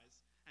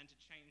democratize and to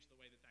change the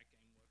way that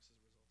game works as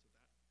a result of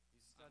that.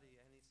 You study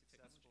any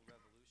successful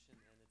revolution,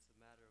 and it's a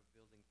matter of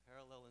building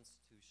parallel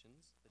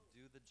institutions that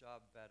do the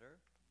job better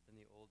than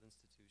the old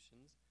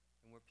institutions,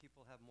 and where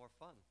people have more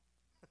fun.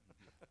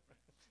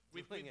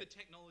 with the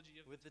technology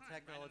of with the time. The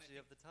technology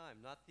right? of the time,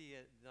 not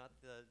the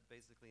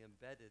basically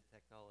embedded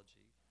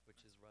technology,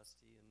 which is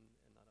rusty and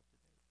not up to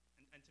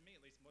date. And to me,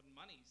 at least, modern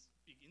money's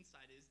big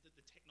insight is that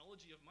the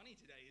technology of money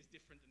today is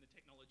different than the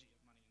technology of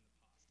money in the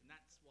past, and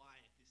that's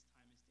why this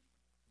time is different.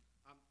 Go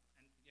for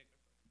it.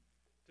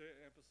 To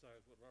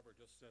emphasize what Robert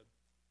just said,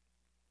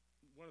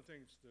 one of the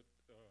things that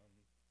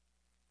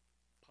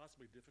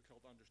possibly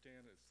difficult to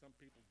understand is some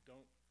people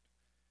don't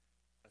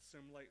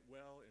assimilate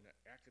well in an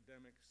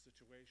academic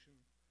situation,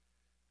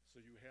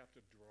 so you have to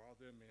draw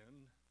them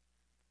in.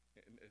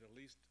 And at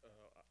least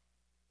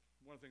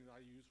one of the things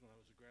I used when I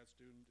was a grad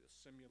student is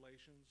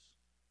simulations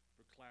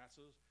for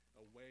classes,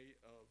 a way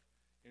of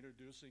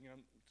introducing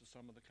them to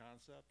some of the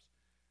concepts.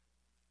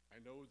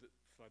 I know that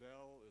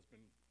Fidel has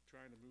been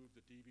trying to move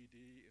the DVD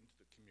into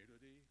the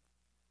community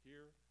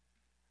here.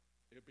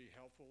 It'd be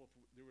helpful if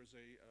there was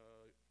a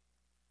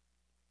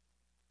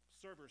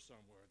server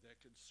somewhere that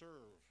could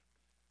serve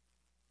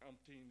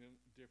umpteen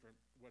different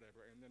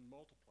whatever, and then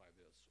multiply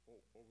this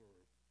over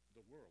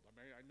the world. I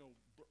mean, I know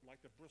like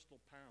the Bristol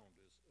pound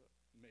has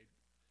made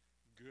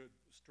good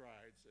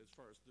strides as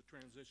far as the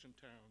transition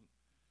town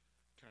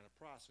kind of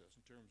process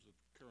in terms of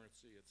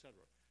currency, et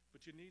cetera.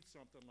 But you need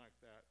something like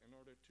that in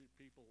order to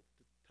people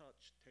to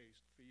touch,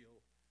 taste,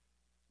 feel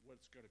what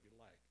it's going to be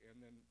like,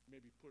 and then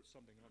maybe put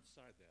something on the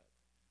side of that.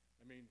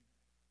 I mean,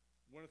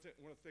 one of the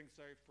things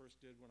I first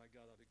did when I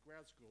got out of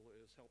grad school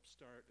is help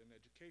start an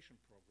education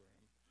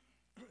program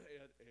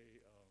at a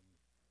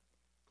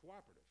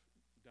cooperative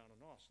down in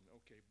Austin.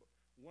 Okay, but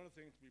one of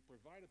the things we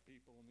provided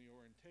people in the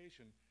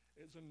orientation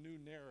is a new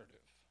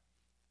narrative.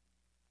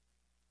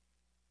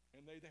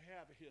 And they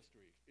have a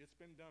history. It's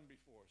been done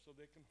before, so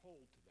they can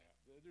hold to that.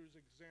 There's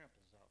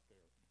examples out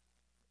there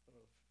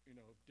of,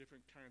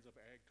 different kinds of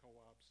ag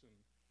co-ops and,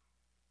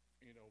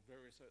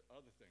 various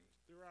other things.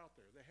 They're out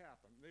there. They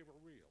happen. They were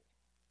real.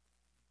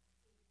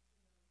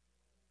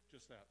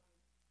 Just that.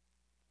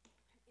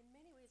 In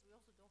many ways, we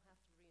also don't have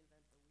to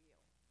reinvent the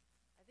wheel.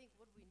 I think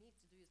what we need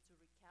to do is to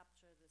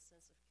recapture the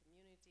sense of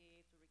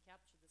community, to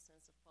recapture the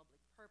sense of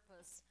public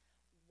purpose,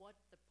 what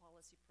the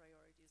policy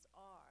priorities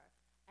are.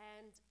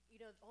 And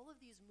all of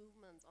these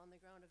movements on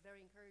the ground are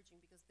very encouraging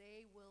because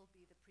they will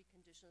be the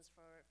preconditions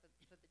for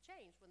the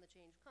change when the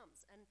change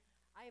comes. And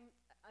I'm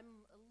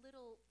a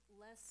little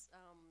less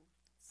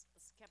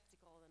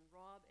skeptical than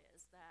Rob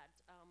is that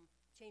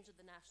change at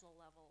the national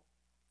level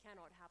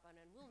cannot happen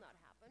and will not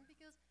happen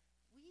because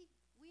we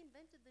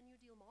invented the New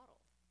Deal model.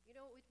 It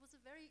was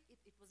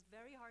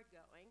very hard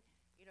going.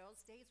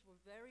 States were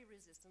very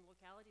resistant,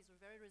 localities were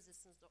very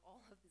resistant to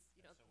all of this.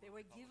 They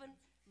were given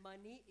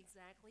money,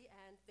 exactly,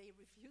 and they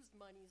refused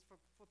monies for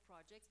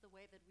projects, the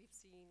way that we've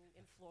seen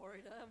in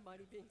Florida,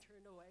 money being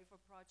turned away for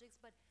projects.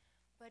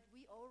 But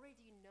we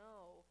already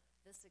know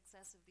the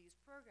success of these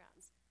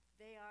programs.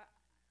 They are,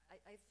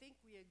 I think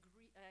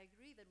I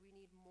agree that we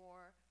need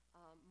more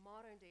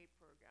modern day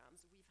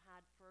programs. We've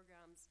had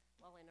programs,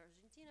 in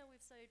Argentina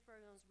we've studied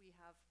programs. We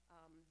have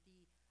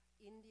the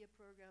India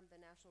program, the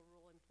National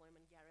Rural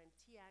Employment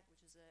Guarantee Act,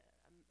 which is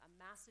a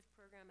massive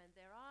program, and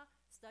there are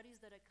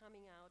studies that are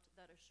coming out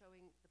that are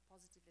showing the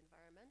positive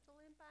environmental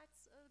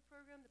impacts of the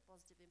program, the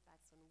positive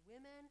impacts on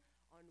women,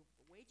 on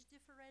wage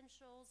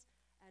differentials,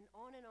 and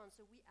on and on.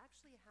 So we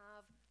actually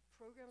have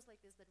programs like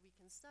this that we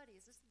can study.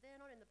 It's just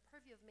they're not in the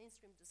purview of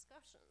mainstream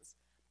discussions.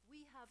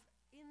 We have,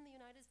 in the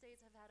United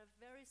States, have had a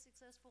very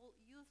successful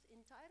youth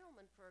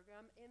entitlement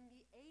program in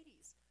the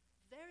 80s.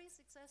 Very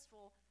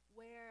successful,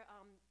 where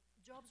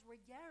jobs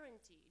were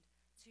guaranteed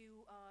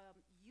to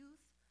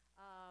youth,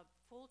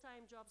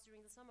 full-time jobs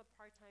during the summer,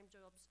 part-time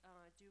jobs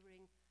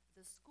during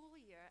the school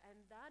year. And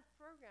that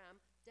program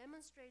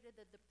demonstrated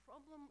that the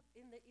problem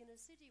in the inner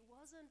city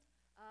wasn't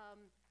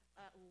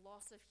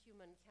loss of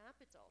human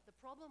capital. The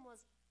problem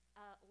was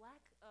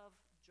lack of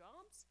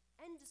jobs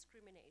and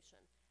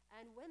discrimination.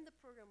 And when the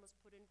program was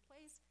put in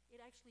place, it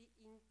actually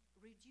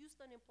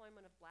reduced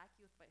unemployment of black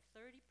youth by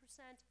 30%,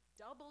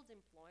 doubled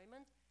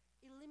employment,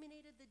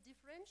 eliminated the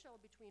differential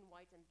between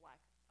white and black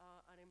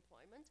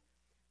unemployment.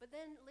 But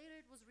then later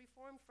it was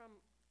reformed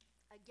from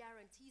a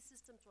guarantee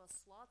system to a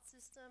slot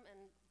system,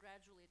 and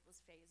gradually it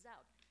was phased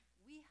out.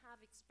 We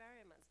have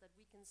experiments that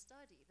we can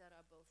study that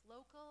are both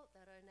local,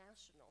 that are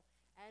national.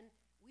 And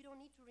we don't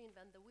need to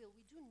reinvent the wheel.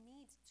 We do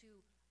need to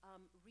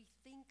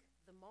rethink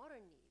the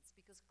modern needs,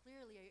 because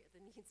clearly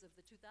the needs of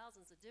the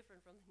 2000s are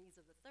different from the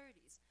needs of the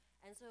 30s.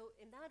 And so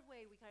in that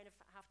way, we kind of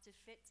have to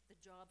fit the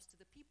jobs to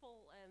the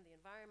people and the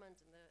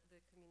environment and the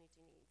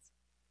community needs.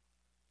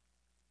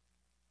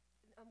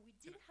 We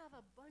did have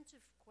a bunch of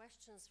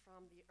questions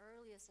from the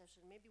earlier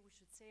session. Maybe we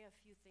should say a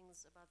few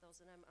things about those.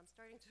 And I'm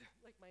starting to,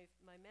 like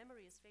my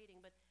memory is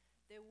fading, but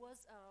there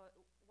was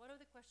one of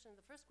the questions,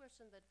 the first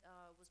question that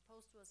was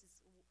posed to us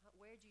is,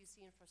 where do you see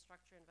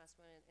infrastructure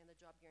investment in the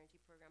job guarantee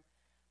program?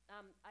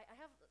 I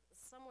have a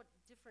somewhat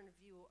different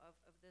view of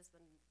this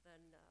than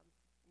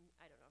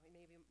I don't know,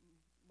 maybe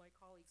my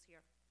colleagues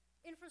here.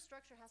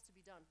 Infrastructure has to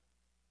be done,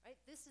 right?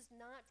 This is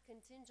not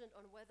contingent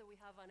on whether we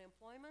have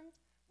unemployment,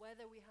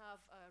 whether we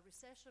have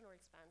recession or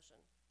expansion.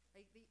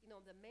 Like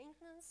the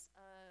maintenance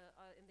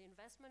and the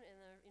investment in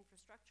our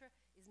infrastructure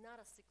is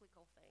not a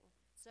cyclical thing.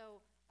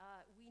 So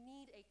we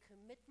need a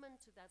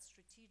commitment to that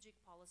strategic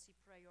policy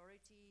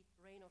priority,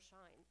 rain or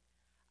shine.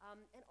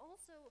 And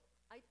also,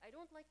 I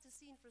don't like to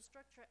see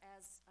infrastructure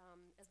as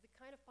the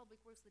kind of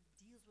public works that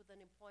deals with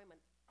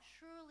unemployment.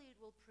 Surely it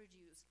will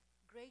produce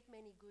great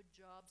many good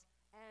jobs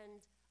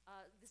and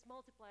this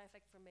multiplier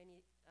effect for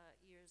many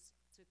years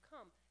to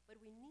come. But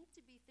we need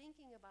to be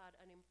thinking about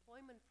an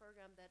employment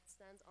program that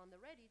stands on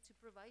the ready to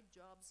provide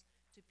jobs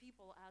to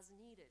people as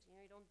needed.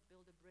 You don't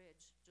build a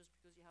bridge just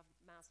because you have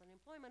mass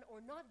unemployment,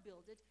 or not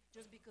build it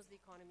just because the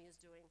economy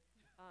is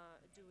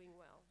doing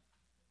well.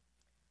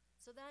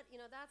 So that's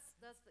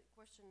the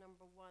question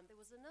number one. There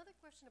was another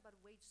question about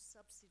wage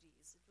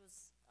subsidies. It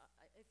was,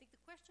 I think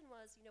the question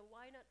was,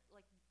 why not,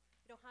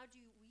 how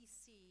do we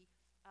see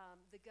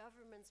the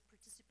government's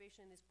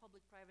participation in these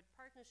public-private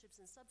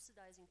partnerships in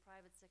subsidizing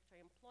private sector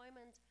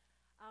employment?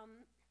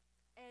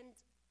 And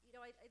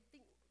I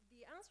think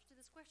the answer to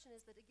this question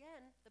is that,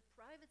 again, the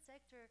private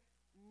sector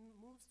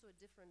moves to a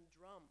different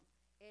drum.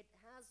 It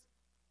has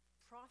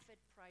profit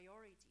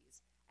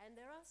priorities. And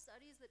there are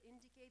studies that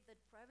indicate that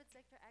private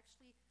sector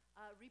actually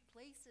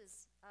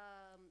replaces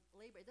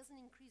labor. It doesn't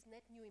increase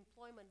net new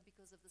employment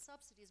because of the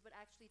subsidies, but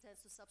actually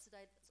tends to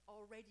subsidize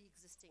already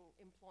existing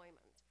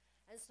employment.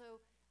 And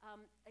so,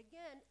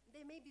 again,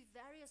 there may be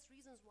various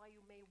reasons why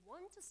you may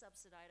want to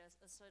subsidize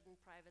a certain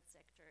private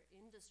sector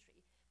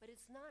industry, but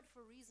it's not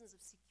for reasons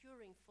of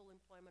securing full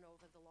employment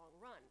over the long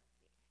run.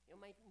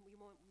 You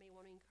may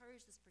want to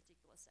encourage this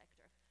particular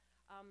sector.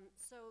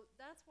 So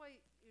that's why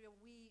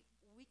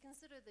we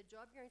consider the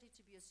job guarantee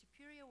to be a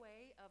superior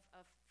way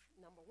of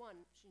number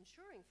one,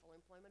 ensuring full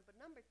employment, but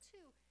number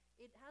two,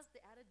 it has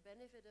the added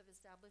benefit of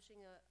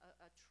establishing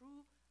a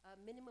true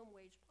minimum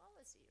wage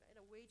policy, right?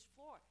 A wage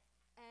floor.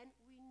 And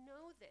we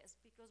know this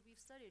because we've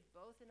studied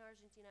both in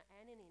Argentina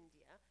and in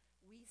India.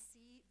 We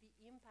see the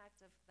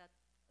impact of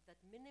that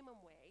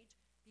minimum wage.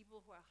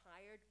 People who are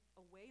hired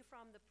away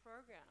from the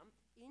program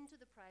into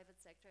the private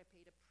sector are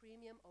paid a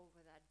premium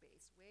over that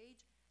base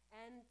wage.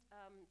 And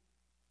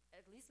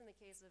at least in the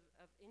case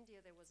of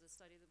India, there was a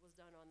study that was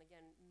done on,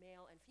 again,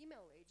 male and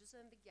female wages,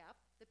 and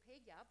the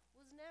pay gap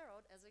was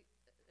narrowed as a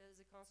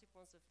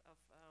consequence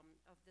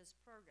of this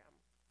program.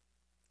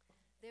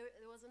 There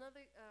was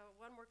another,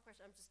 one more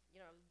question, I'm just,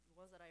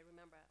 ones that I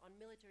remember, on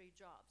military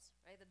jobs,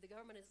 right? That the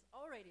government is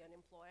already an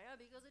employer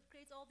because it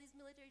creates all these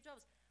military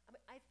jobs.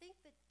 I think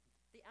that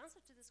the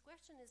answer to this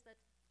question is that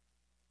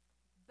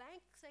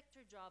bank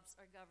sector jobs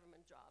are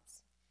government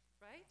jobs,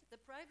 right? The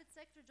private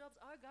sector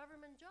jobs are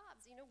government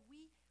jobs.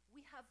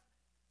 We have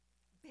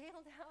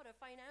bailed out a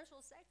financial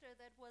sector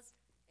that was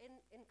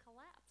in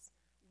collapse.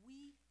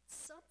 We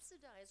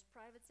subsidize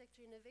private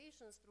sector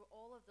innovations through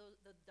all of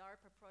the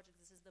DARPA projects.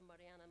 This is the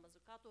Mariana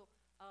Mazzucato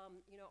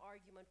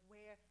argument,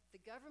 where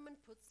the government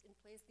puts in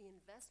place the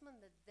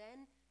investment that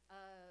then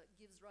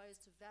gives rise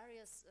to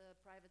various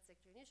private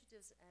sector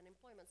initiatives and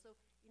employment. So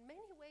in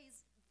many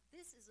ways,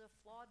 this is a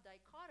flawed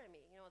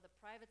dichotomy. The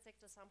private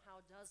sector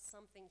somehow does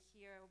something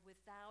here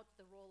without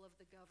the role of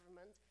the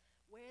government.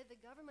 where the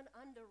government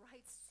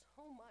underwrites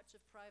so much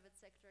of private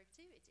sector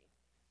activity.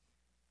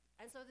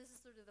 And so this is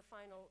sort of the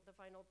final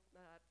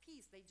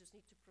piece. They just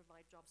need to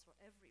provide jobs for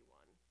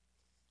everyone.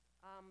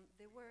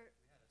 There were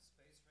We had a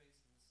space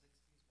race in the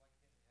 60s. Why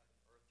can't we have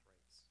an Earth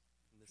race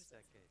in this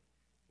decade?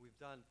 We've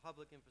done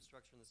public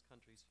infrastructure in this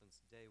country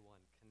since day one.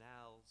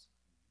 Canals,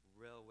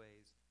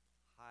 railways,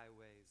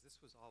 highways.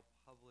 This was all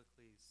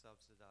publicly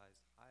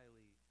subsidized,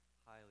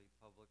 highly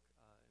public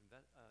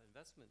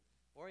investment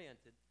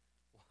oriented.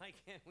 Why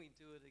can't we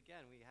do it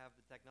again? We have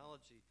the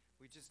technology.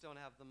 We just don't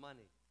have the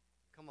money.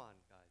 Come on,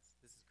 guys.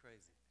 This is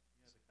crazy.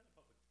 Yeah, the kind of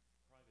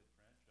public-private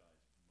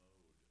franchise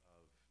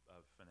mode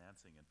of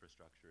financing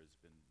infrastructure has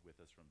been with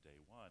us from day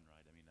one,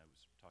 right? I mean, I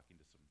was talking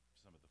to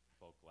some of the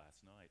folk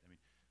last night. I mean,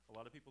 a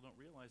lot of people don't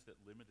realize that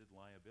limited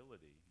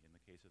liability, in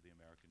the case of the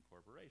American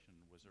corporation,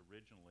 was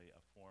originally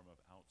a form of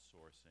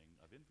outsourcing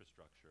of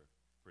infrastructure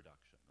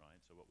production,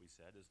 right? So what we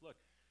said is, look,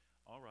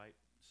 all right,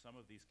 some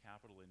of these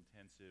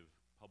capital-intensive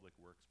public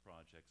works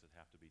projects that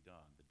have to be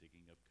done, the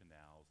digging of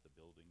canals, the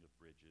building of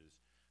bridges,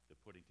 the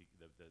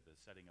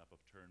setting up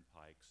of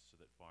turnpikes so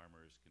that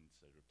farmers can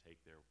sort of take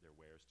their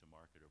wares to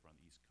market over on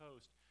the East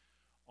Coast,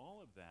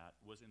 all of that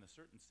was in a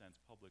certain sense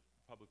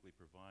publicly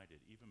provided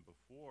even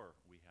before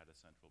we had a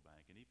central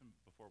bank and even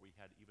before we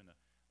had even a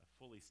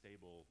fully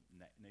stable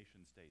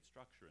nation-state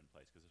structure in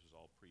place, because this was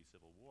all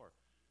pre-Civil War.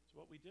 So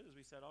what we did is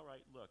we said, all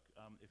right, look,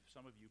 if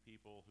some of you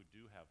people who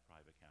do have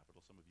private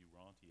capital, some of you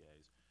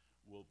rentiers,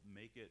 will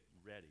make it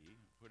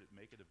ready,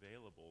 make it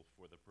available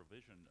for the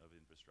provision of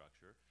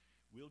infrastructure,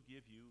 we'll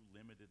give you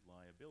limited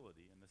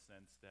liability in the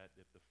sense that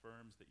if the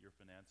firms that you're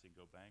financing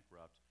go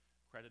bankrupt,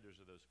 creditors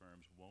of those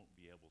firms won't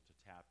be able to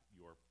tap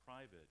your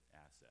private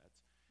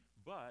assets,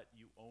 but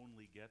you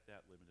only get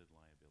that limited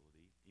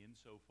liability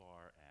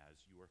insofar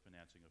as you are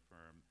financing a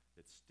firm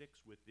that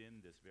sticks within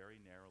this very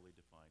narrowly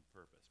defined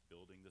purpose,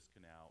 building this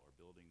canal or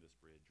building this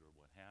bridge or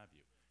what have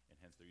you. And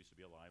hence there used to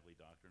be a lively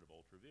doctrine of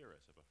ultra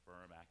vires. If a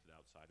firm acted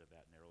outside of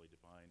that narrowly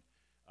defined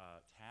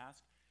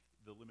task,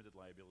 the limited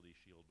liability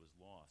shield was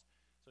lost.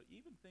 So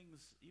even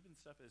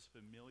stuff as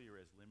familiar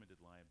as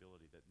limited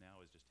liability that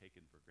now is just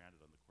taken for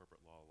granted on the corporate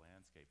law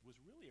landscape was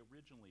really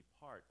originally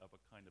part of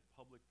a kind of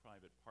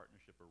public-private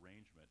partnership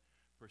arrangement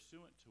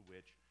pursuant to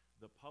which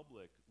the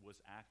public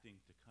was acting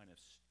to kind of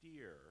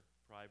steer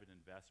private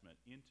investment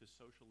into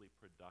socially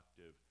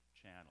productive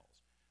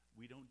channels.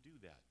 We don't do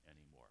that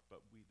anymore,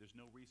 but there's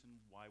no reason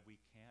why we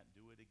can't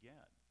do it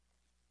again.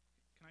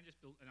 Can I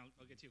just build, and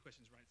I'll get to your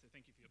questions right, so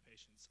thank you for your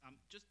patience.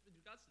 Just with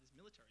regards to this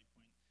military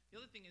point, the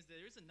other thing is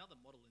there is another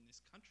model in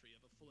this country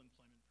of a full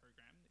employment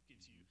program that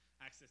gives you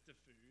access to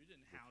food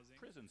and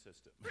housing. Prison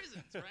system.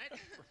 Prisons, right?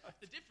 Right.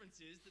 The difference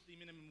is that the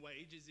minimum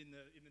wage is in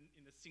the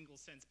single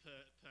cents per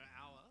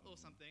hour or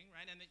something,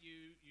 right? And that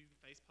you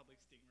face public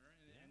stigma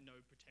and no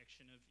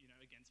protection of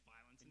against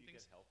violence and you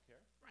things. get health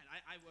care? Right.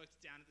 I worked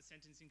down at the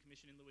Sentencing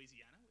Commission in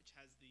Louisiana, which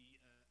has the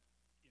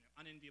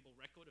unenviable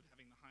record of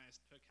having the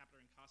highest per capita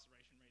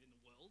incarceration rate in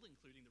the world,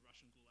 including the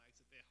Russian gulags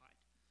at their height.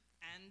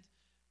 And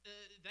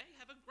they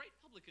have a great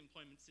public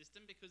employment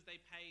system because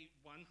they pay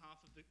one half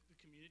of the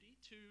community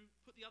to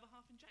put the other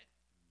half in jail.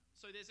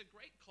 So there's a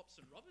great cops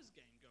and robbers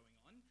game going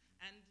on,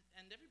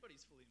 and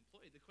everybody's fully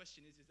employed. The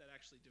question is that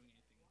actually doing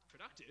anything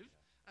productive?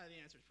 The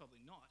answer is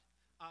probably not.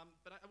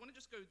 But I want to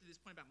just go to this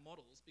point about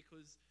models,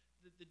 because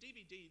the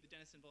DVD, the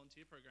Denison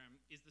Volunteer Program,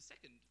 is the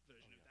second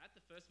version of that.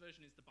 The first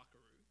version is the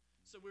Buckaroo.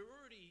 So we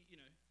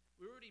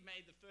already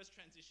made the first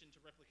transition to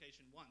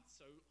replication once.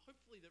 So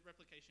hopefully that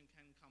replication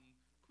can come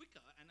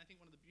quicker. And I think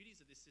one of the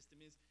beauties of this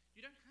system is you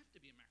don't have to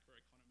be a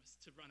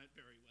macroeconomist to run it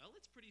very well.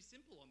 It's pretty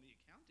simple on the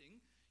accounting.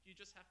 You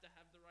just have to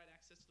have the right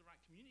access to the right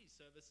community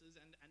services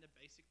and a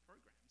basic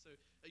program. So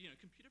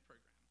computer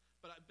program.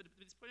 But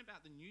this point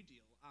about the New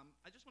Deal,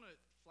 I just want to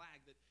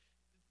flag that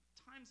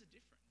times are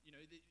different.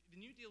 The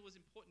New Deal was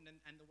important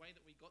and the way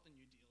that we got the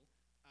New Deal.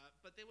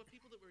 But there were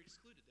people that were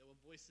excluded. There were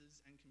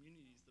voices and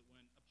communities that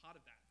weren't a part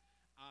of that.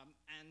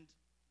 And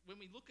when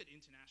we look at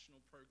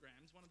international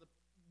programs, one of the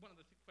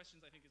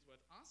questions I think is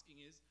worth asking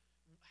is,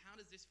 how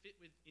does this fit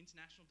with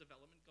international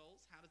development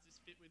goals? How does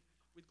this fit with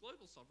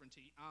global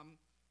sovereignty?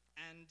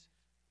 And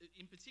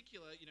in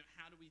particular,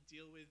 how do we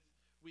deal with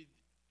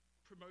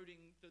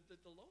promoting the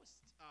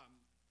lowest,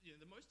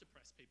 the most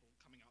oppressed people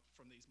coming up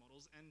from these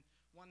models? And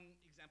one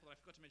example that I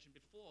forgot to mention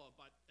before,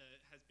 but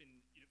has been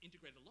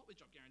integrated a lot with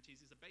job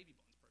guarantees, is a baby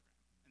bonds program.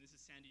 And this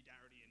is Sandy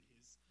Darity and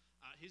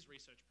his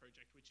research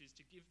project, which is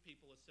to give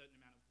people a certain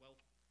amount of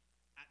wealth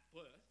at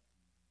birth,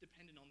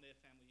 dependent on their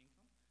family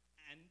income,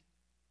 and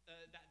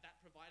that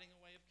providing a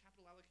way of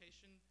capital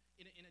allocation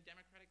in a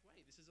democratic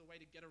way. This is a way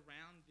to get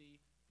around the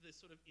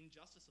sort of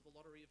injustice of the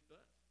lottery of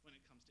birth when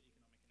it comes to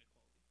economic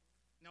inequality.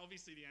 Now,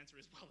 obviously, the answer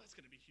is, well, that's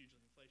going to be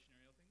hugely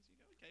inflationary or things. You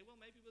go, okay, well,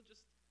 maybe we'll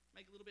just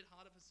make it a little bit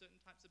harder for certain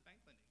types of bank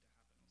lending to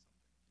happen or something.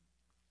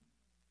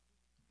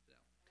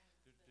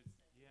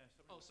 Yeah,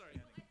 Oh, sorry.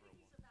 standing I for a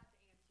think he's while. about to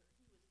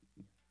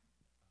answer.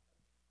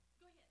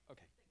 Go ahead.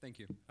 Okay, thank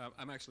you.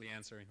 I'm actually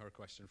answering her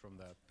question from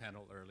the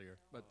panel earlier,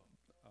 but,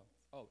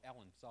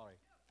 Ellen, sorry.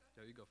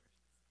 No, you go first.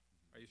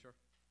 Are you sure?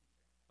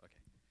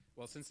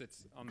 Well, since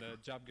it's on the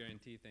job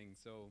guarantee thing,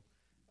 so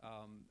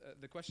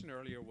the question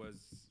earlier was,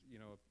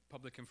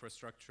 public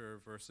infrastructure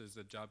versus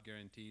a job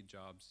guarantee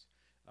jobs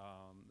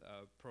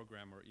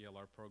program or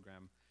ELR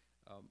program.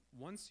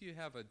 Once you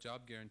have a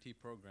job guarantee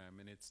program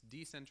and it's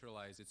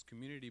decentralized, it's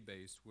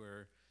community-based,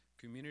 where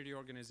community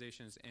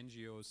organizations,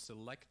 NGOs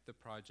select the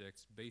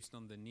projects based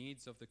on the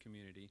needs of the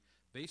community,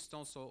 based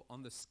also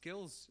on the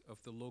skills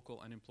of the local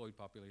unemployed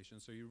population.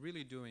 So you're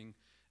really doing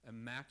a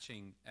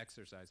matching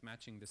exercise,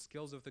 matching the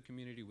skills of the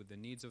community with the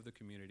needs of the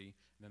community,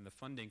 and then the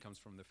funding comes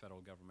from the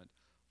federal government.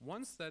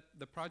 Once that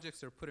the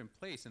projects are put in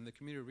place and the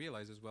community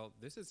realizes, well,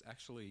 this is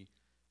actually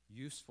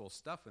useful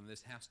stuff and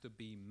this has to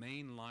be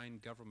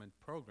mainline government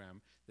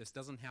program, this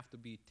doesn't have to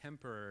be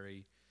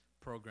temporary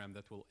program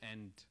that will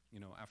end,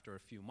 after a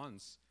few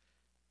months,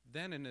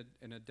 then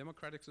in a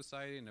democratic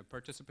society, in a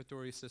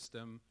participatory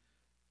system,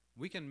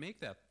 we can make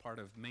that part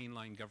of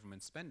mainline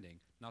government spending,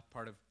 not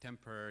part of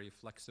temporary,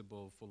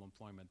 flexible, full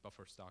employment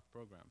buffer stock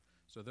program.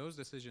 So those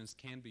decisions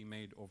can be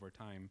made over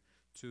time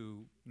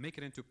to make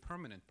it into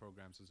permanent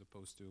programs as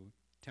opposed to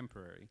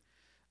temporary.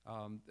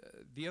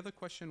 The other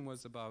question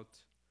was about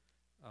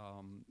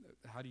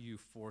how do you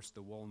force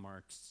the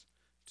Walmarts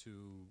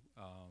to,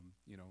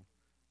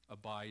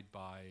 abide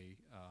by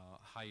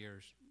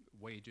higher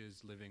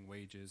wages, living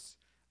wages.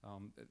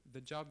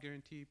 The job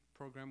guarantee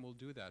program will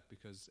do that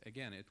because,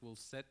 again, it will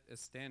set a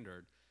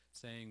standard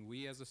saying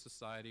we as a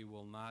society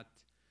will not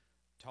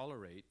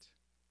tolerate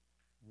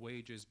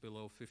wages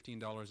below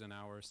 $15 an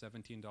hour,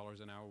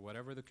 $17 an hour,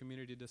 whatever the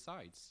community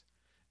decides.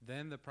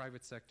 Then the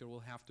private sector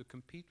will have to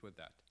compete with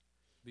that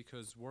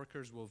because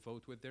workers will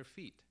vote with their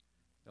feet.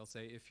 They'll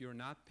say, if you're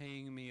not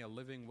paying me a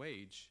living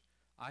wage,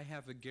 I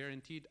have a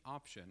guaranteed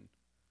option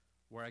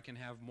where I can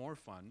have more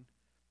fun,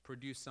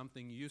 produce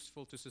something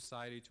useful to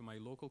society, to my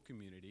local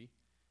community,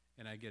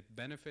 and I get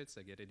benefits,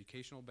 I get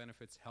educational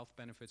benefits, health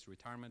benefits,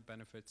 retirement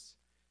benefits,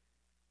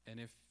 and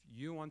if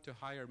you want to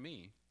hire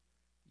me,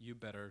 you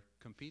better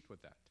compete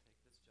with that.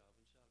 Take this job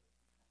and shove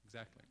it.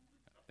 Exactly.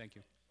 Thank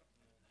you.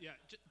 Yeah,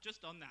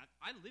 just on that,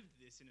 I lived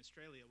this in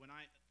Australia.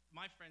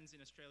 My friends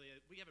in Australia,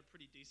 we have a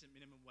pretty decent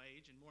minimum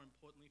wage, and more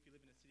importantly, if you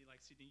live in a city like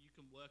Sydney, you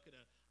can work at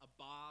a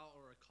bar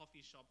or a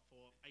coffee shop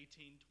for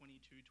 $18, $22,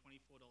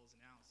 $24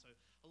 an hour. So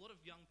a lot of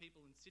young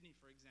people in Sydney,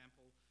 for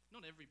example,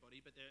 not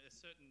everybody, but there are a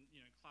certain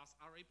class,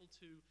 are able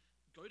to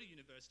go to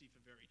university for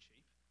very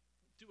cheap,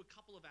 do a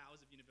couple of hours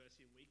of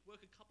university a week,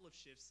 work a couple of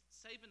shifts,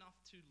 save enough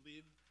to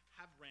live,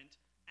 have rent,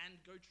 and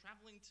go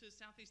traveling to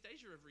Southeast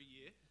Asia every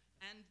year.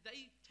 And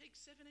they take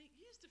 7-8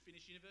 years to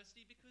finish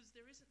university because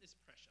there isn't this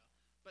pressure.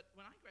 But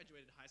when I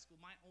graduated high school,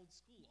 my old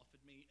school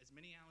offered me as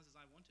many hours as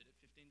I wanted at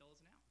 $15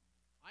 an hour.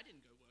 I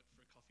didn't go work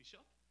for a coffee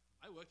shop.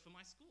 I worked for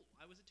my school.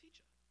 I was a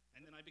teacher.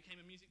 And then I became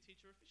a music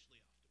teacher officially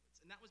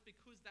afterwards. And that was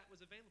because that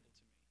was available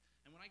to me.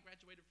 And when I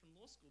graduated from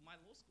law school, my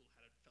law school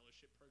had a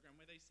fellowship program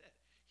where they said,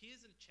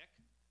 here's a check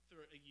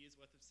for a year's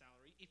worth of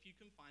salary if you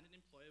can find an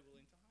employer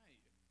willing to hire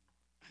you.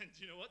 And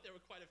you know what? There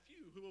were quite a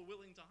few who were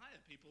willing to hire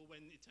people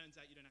when it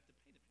turns out you don't have to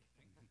pay them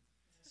anything.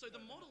 So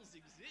the models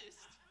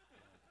exist.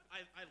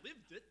 I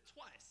lived it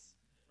twice,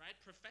 right?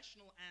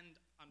 Professional and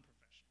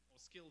unprofessional, or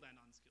skilled and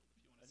unskilled,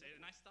 if you want to say it.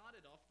 And I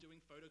started off doing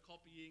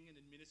photocopying and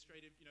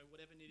administrative,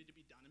 whatever needed to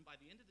be done. And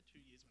by the end of the 2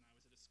 years when I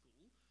was at a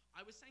school,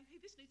 I was saying, hey,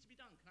 this needs to be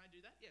done. Can I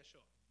do that? Yeah,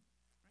 sure.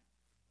 Right?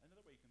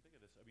 Another way you can think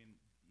of this,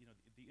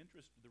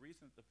 the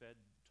reason that the Fed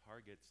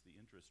targets the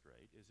interest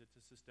rate is it's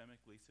a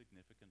systemically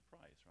significant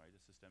price, right?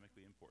 A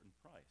systemically important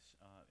price.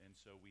 And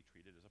so we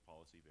treat it as a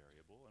policy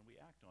variable and we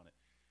act on it.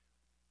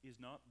 Is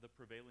not the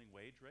prevailing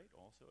wage rate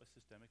also a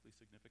systemically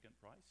significant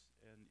price?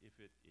 And if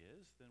it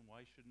is, then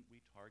why shouldn't we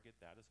target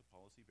that as a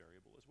policy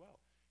variable as well?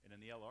 And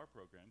an ELR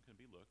program can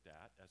be looked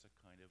at as a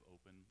kind of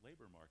open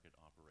labor market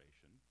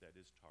operation that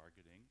is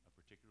targeting a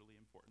particularly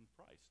important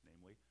price,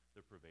 namely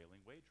the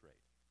prevailing wage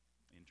rate,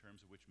 in terms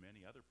of which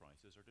many other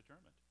prices are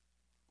determined.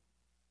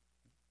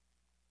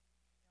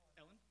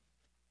 Ellen?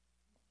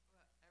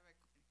 Well,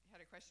 I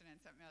had a question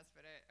on something else,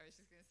 but I was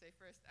just going to say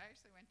first, I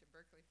actually went to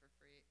Berkeley for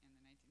free in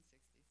the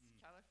 1960s.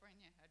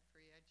 California had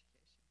free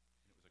education.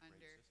 And it was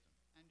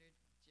a great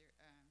system.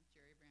 Under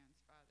Jerry Brown's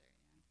father,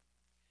 yeah.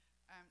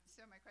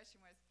 So my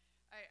question was,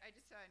 I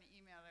just saw an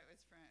email that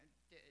was from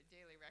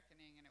Daily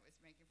Reckoning, and it was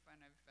making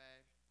fun of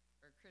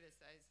or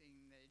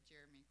criticizing the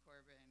Jeremy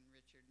Corbyn,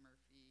 Richard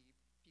Murphy,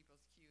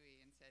 People's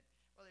QE, and said,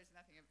 well, there's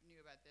nothing new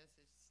about this.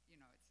 It's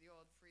the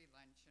old free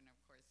lunch, and of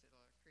course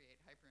it'll create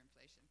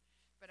hyperinflation.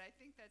 But I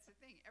think that's the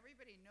thing.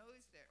 Everybody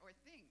knows that, or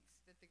thinks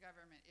that the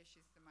government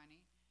issues the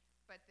money,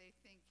 but they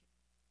think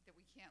that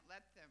we can't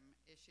let them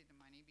issue the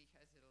money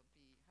because it'll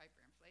be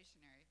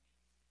hyperinflationary.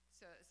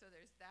 So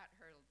there's that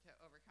hurdle to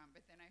overcome.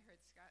 But then I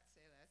heard Scott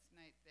say last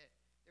night that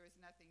there was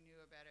nothing new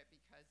about it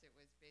because it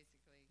was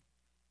basically,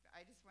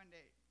 I just wanted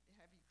to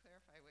have you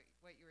clarify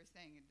what you were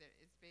saying, that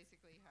it's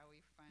basically how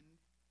we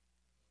fund.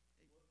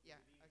 Yeah,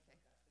 okay.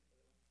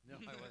 No,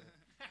 I wasn't.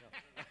 No.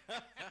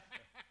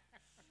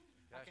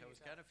 Gosh, I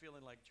was kind of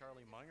feeling like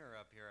Charlie Munger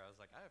up here. I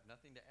was like, I have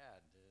nothing to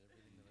add to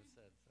everything that was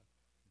said. So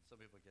some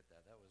people get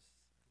that. That was...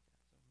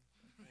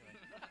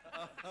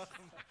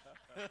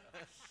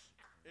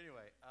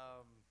 Anyway,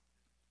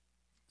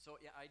 so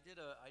yeah, I did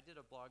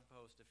a blog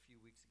post a few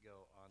weeks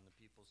ago on the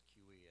People's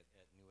QE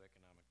at New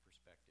Economic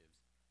Perspectives.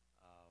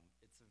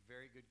 It's a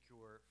very good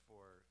cure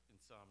for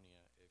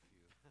insomnia if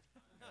you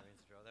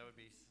that would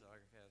be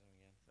sarcasm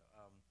again. So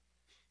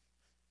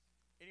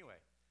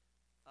anyway,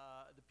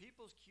 the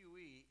People's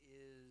QE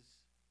is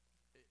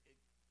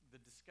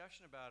the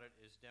discussion about it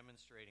is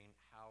demonstrating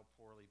how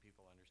poorly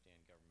people understand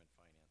government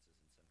finances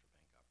and central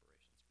bank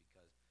operations,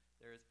 because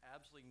there is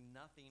absolutely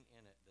nothing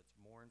in it that's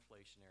more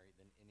inflationary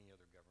than any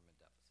other government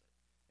deficit.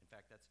 In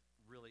fact, that's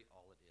really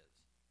all it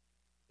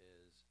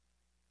is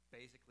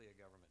basically a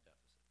government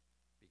deficit,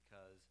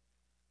 because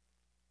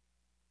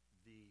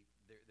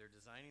they're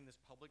designing this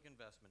public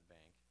investment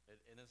bank,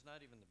 and it's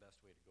not even the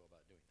best way to go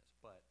about doing this,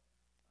 but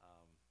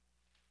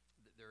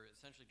they're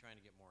essentially trying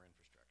to get more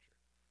infrastructure.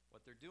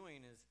 What they're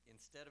doing is,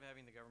 instead of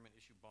having the government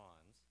issue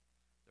bonds,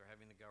 they're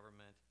having the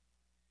government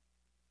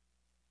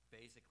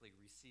basically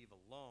receive a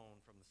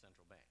loan from the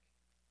central bank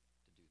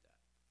to do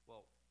that.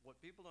 Well, what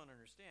people don't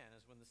understand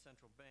is when the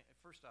central bank,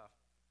 first off,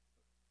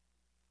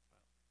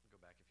 well, I'll go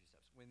back a few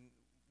steps.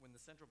 When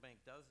the central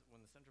bank does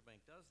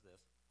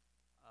this,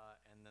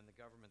 and then the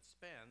government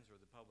spends, or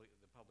the public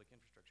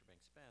infrastructure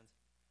bank spends,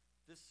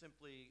 this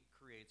simply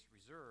creates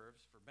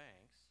reserves for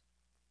banks.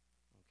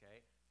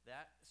 Okay,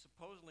 that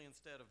supposedly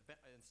instead of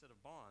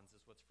bonds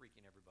is what's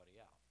freaking everybody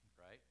out,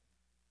 right?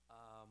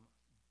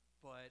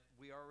 But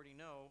we already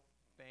know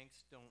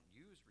banks don't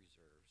use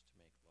reserves to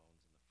make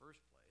loans in the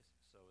first place,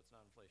 so it's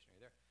not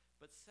inflationary there.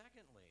 But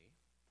secondly,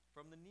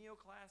 from the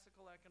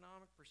neoclassical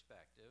economic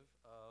perspective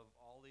of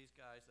all these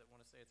guys that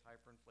want to say it's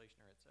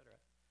hyperinflationary, et cetera,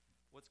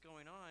 what's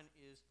going on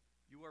is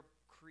you are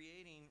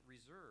creating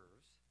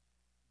reserves,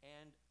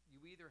 and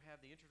you either have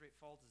the interest rate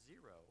fall to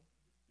zero,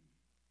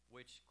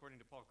 which according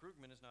to Paul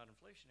Krugman is not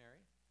inflationary,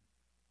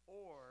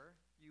 or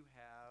you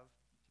have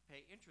to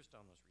pay interest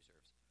on those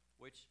reserves,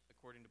 which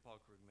according to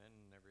Paul Krugman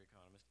and every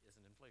economist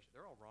isn't inflation.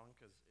 They're all wrong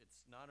because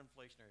it's not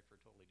inflationary for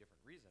a totally different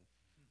reason.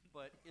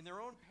 But in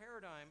their own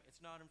paradigm,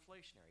 it's not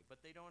inflationary,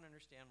 but they don't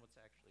understand what's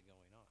actually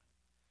going on.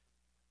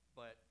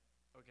 But,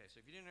 okay,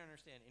 so if you didn't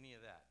understand any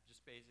of that,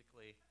 just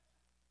basically,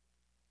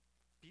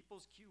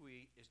 People's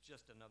QE is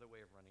just another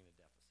way of running a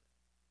deficit.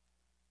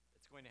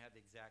 It's going to have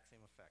the exact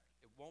same effect.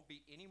 It won't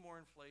be any more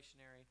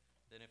inflationary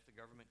than if the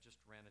government just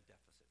ran a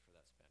deficit for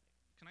that spending.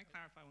 Can I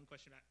clarify one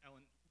question about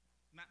Ellen?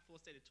 Matt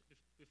Forstater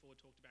before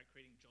talked about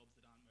creating jobs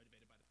that aren't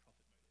motivated by the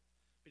profit motive.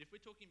 But if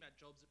we're talking about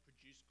jobs that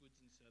produce goods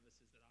and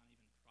services that aren't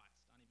even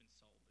priced, aren't even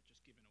sold, but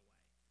just given away,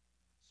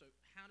 so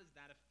how does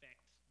that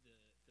affect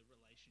the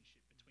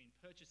relationship between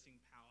purchasing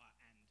power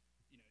and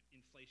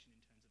inflation in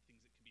terms of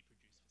things that can be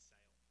produced for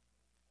sale?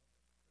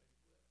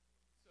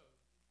 So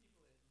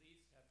people at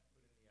least have to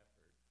put in the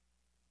effort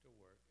to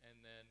work, and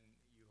then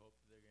you hope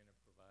that they're going to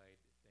provide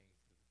things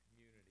that the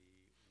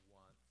community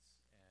wants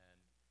and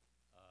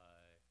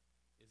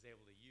is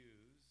able to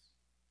use,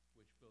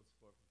 which builds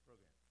support for the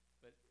program.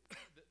 But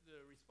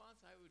the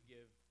response I would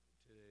give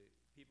to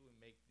people who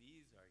make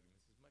these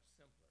arguments is much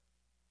simpler.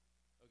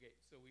 Okay,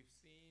 so we've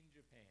seen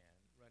Japan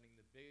running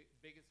the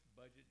biggest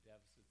budget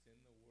deficits in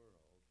the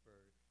world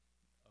for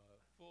a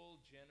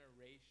full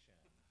generation,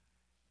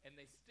 and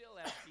they still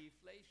have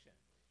deflation.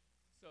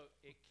 So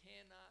it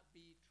cannot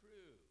be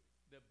true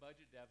that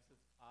budget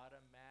deficits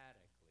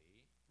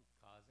automatically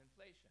cause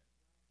inflation.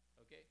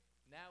 Okay?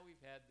 Now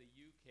we've had the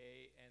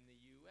UK and the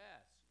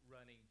US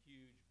running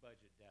huge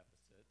budget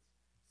deficits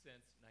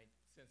since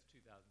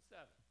 2007.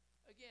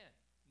 Again,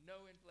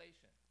 no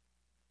inflation.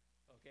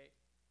 Okay?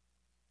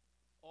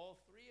 All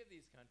three of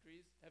these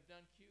countries have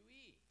done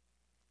QE,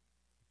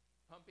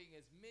 pumping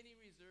as many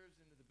reserves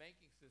into the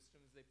banking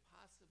system as they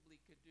possibly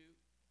could do,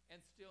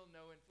 and still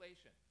no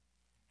inflation.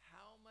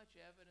 How much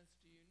evidence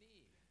do you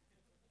need?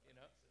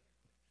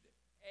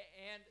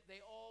 And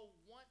they all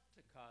want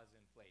to cause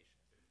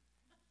inflation.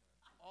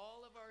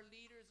 All of our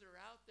leaders are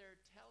out there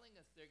telling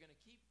us they're going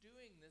to keep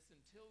doing this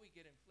until we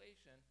get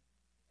inflation,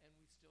 and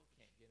we still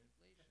can't get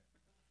inflation.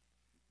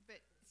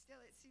 But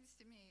still, it seems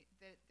to me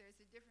that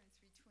there's a difference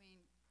between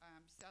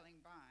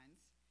selling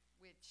bonds,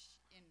 which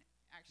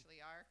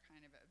actually are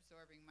kind of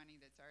absorbing money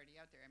that's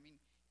already out there. I mean,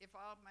 if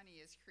all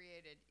money is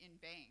created in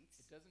banks.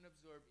 It doesn't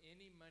absorb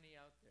any money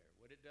out there.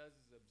 What it does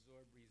is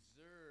absorb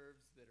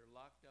reserves that are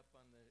locked up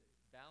on the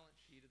balance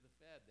sheet of the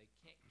Fed. They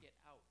can't get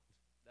out.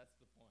 That's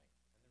the point.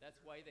 That's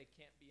why they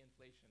can't be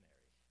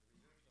inflationary. The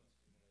reserves don't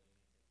stimulate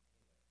anything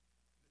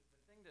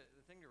anyway.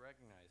 The thing to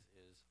recognize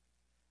is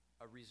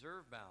a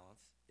reserve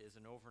balance is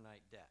an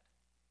overnight debt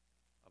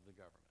of the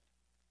government,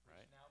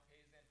 right?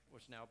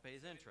 Which now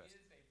pays interest.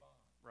 It is a bond.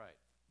 Right.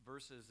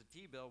 Versus a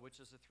T-bill, which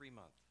is a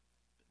 3-month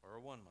or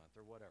a 1-month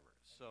or whatever.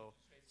 So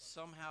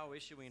somehow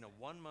issuing a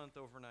 1-month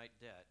overnight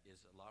debt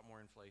is a lot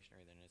more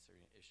inflationary than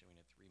issuing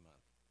a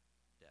 3-month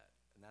debt.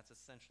 And that's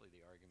essentially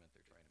the argument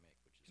they're trying to make,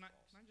 which is false.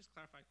 Can I just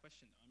clarify a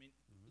question, though? I mean,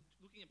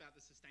 looking about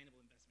the sustainable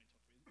investment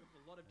talk, we have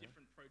a lot of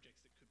different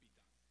projects that could be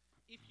done.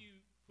 If you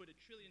put $1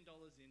 trillion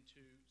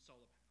into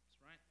solar panels,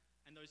 right,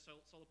 and those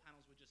solar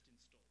panels were just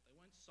installed. They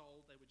weren't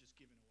sold, they were just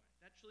given away.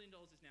 That $1 trillion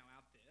is now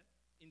out there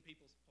in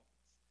people's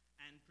pockets.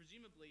 And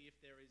presumably, if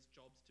there is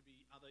jobs to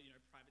be other,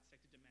 private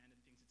sector demand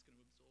and things, it's going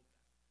to absorb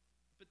that.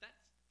 But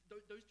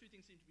those two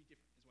things seem to be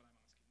different, is what I'm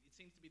asking. It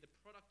seems to be the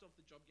product of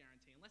the job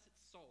guarantee, unless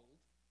it's sold,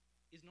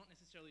 is not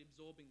necessarily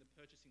absorbing the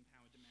purchasing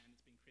power demand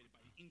that's being created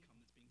by the income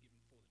that's being given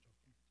for the job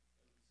guarantee.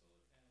 Solar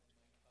panels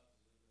might cause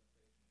a little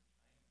inflation in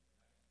China, they're not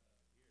going to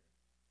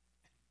cause it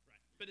here.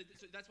 Right, but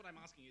so that's what I'm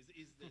asking, is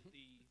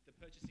the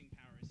purchasing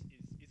power, is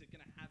it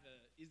going to have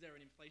is there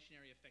an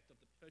inflationary effect of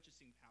the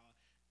purchasing power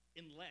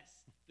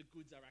unless the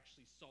goods are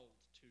actually sold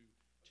to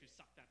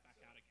suck that back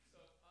out again? So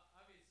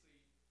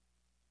obviously, to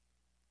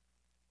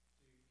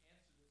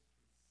answer this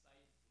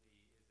precisely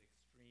is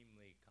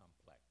extremely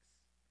complex,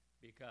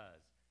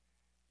 because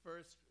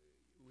first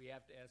we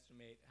have to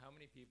estimate how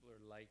many people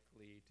are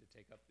likely to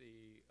take up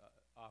the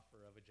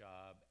offer of a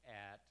job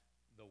at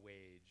the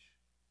wage.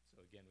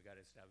 So again, we got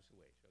to establish a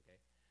wage, okay?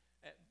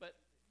 But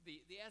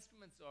the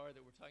estimates are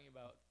that we're talking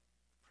about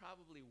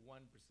probably 1%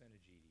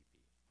 of GDP.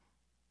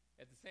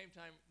 At the same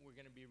time, we're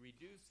going to be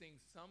reducing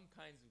some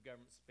kinds of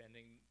government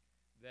spending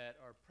that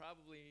are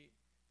probably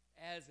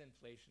as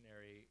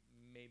inflationary,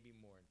 maybe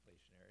more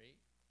inflationary,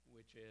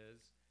 which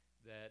is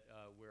that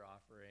we're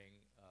offering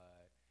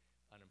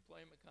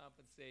unemployment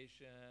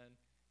compensation,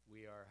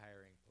 we are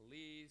hiring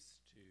police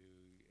to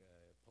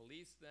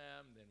police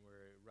them, then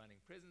we're running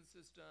prison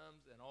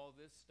systems and all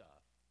this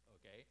stuff,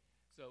 okay?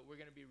 So we're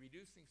going to be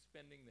reducing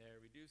spending there,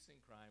 reducing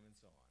crime and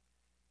so on,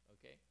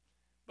 okay?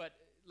 But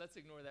let's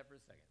ignore that for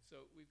a second.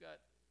 So we've got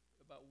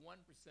about 1%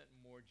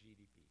 more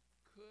GDP.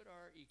 Could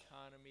our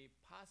economy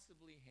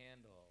possibly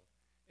handle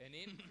an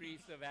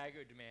increase of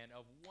aggregate demand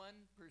of 1%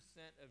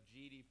 of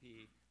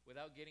GDP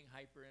without getting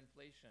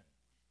hyperinflation?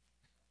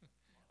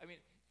 I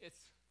mean,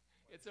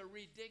 it's a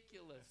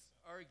ridiculous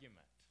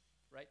argument,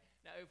 right?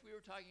 Now, if we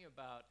were talking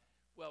about,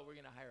 well, we're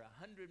going to hire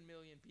 100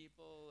 million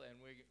people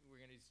and we're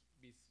going to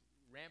be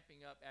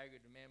ramping up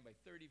aggregate demand by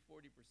 30,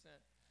 40%,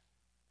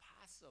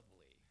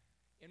 possibly.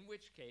 In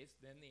which case,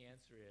 then the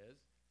answer is,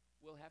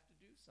 we'll have to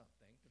do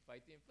something to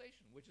fight the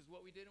inflation, which is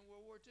what we did in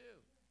World War II.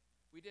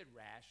 We did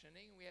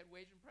rationing, we had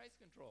wage and price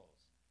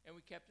controls, and we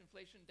kept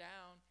inflation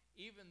down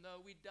even though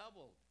we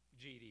doubled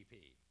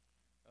GDP,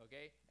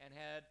 okay, and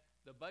had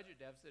the budget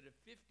deficit of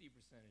 50%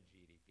 of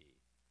GDP.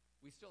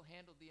 We still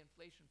handled the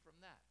inflation from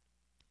that.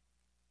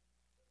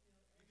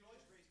 You can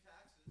always raise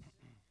taxes.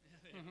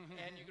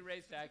 And you can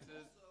raise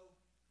taxes. Also,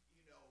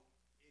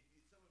 if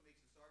someone makes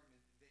this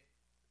argument,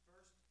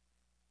 first,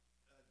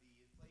 the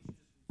inflation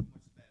is from too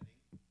much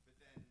spending, but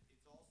then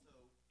it's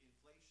also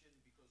inflation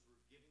because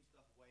we're giving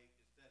stuff away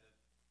instead of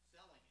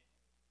selling it,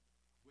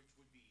 which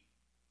would be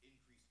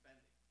increased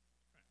spending.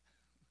 Yeah.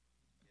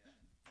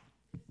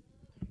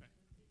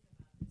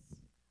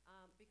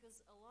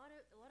 Because a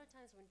lot of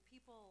times when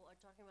people are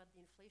talking about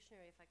the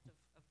inflationary effect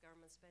of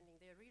government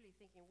spending, they're really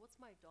thinking, what's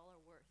my dollar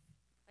worth?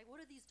 Like,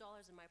 what are these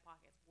dollars in my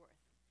pocket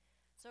worth?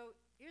 So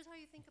here's how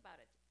you think about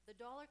it. The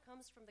dollar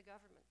comes from the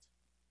government.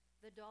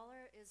 The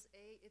dollar is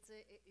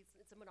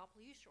it's a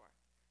monopoly issue.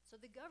 So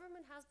the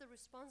government has the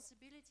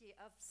responsibility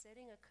of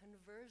setting a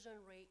conversion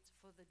rate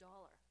for the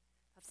dollar,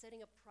 of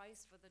setting a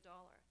price for the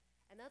dollar.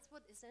 And that's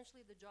what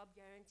essentially the job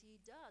guarantee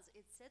does.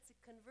 It sets a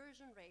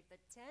conversion rate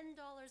that $10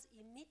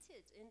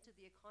 emitted into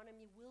the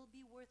economy will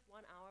be worth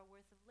 1 hour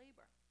worth of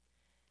labor.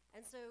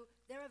 And so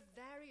there are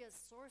various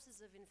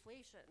sources of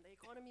inflation. The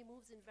economy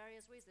moves in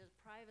various ways. There's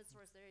private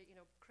source, there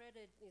are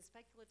credit,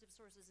 speculative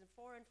sources, and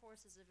foreign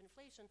forces of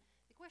inflation.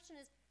 The question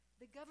is,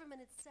 the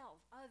government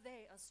itself, are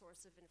they a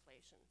source of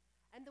inflation?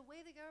 And the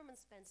way the government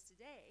spends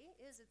today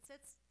is it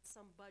sets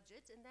some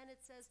budget, and then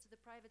it says to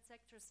the private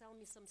sector, sell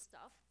me some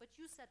stuff, but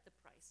you set the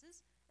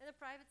prices, and the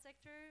private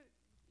sector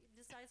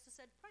decides to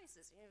set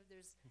prices.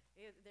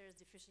 If there's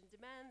deficient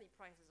demand, the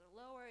prices are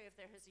lower. If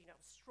there is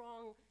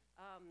strong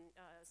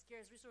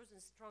scarce resources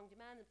and strong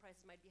demand, the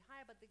prices might be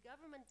higher. But the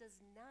government does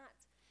not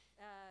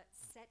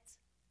set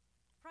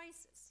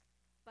prices.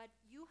 But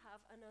you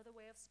have another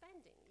way of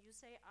spending. You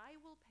say, I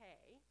will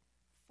pay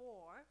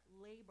for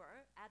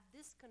labor at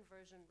this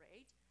conversion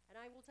rate, and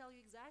I will tell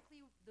you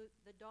exactly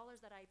the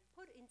dollars that I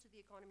put into the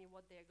economy,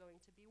 what they're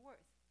going to be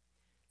worth.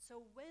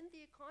 So when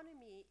the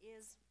economy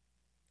is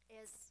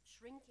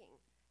shrinking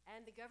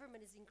and the government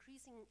is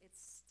increasing its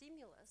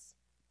stimulus,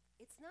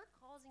 it's not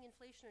causing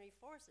inflationary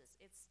forces.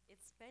 It's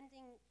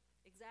spending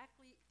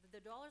exactly,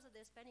 the dollars that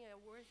they're spending are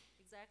worth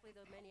exactly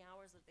the many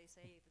hours that they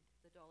say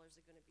the dollars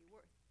are going to be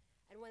worth.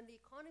 And when the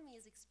economy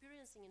is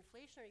experiencing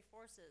inflationary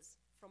forces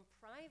from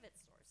private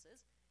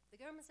sources, the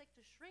government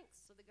sector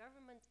shrinks. So the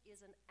government is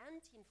an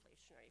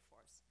anti-inflationary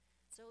force.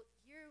 So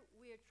here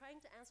we are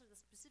trying to answer the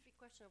specific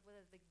question of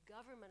whether the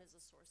government is a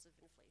source of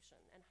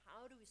inflation, and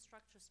how do we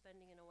structure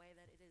spending in a way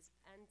that it is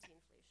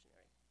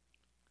anti-inflationary.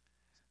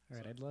 All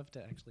right, I'd love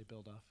to actually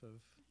build off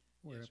of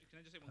where can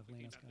I just say one quick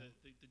thing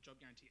Pavlina's about the job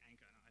guarantee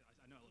anchor?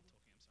 And I know I love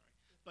talking, I'm sorry.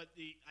 But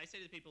I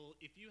say to people,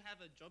 if you have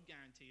a job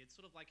guarantee, it's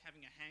sort of like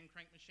having a hand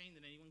crank machine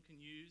that anyone can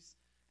use,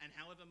 And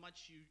however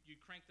much you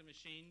crank the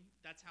machine,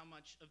 that's how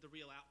much of the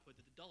real output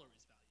that the dollar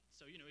is valued.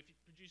 So, you know, if it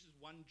produces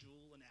 1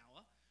 joule an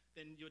hour,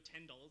 then your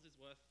 $10 is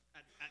worth,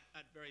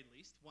 at very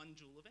least, 1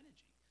 joule of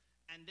energy.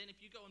 And then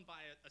if you go and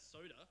buy a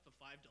soda for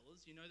 $5,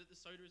 you know that the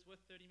soda is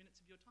worth 30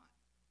 minutes of your time.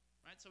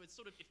 Right? So it's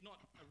sort of, if not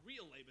a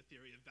real labor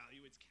theory of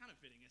value, it's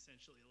counterfeiting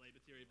essentially a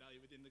labor theory of value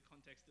within the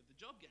context of the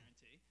job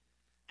guarantee.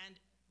 And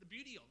the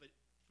beauty of it,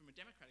 from a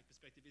democratic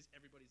perspective, is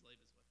everybody's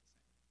labor is worth the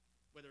same.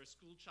 Whether a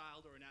school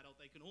child or an adult,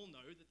 they can all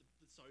know that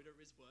the soda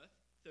is worth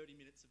 30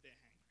 minutes of their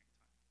hand crank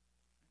time.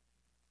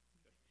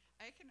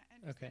 I can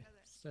understand Okay, how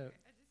that. so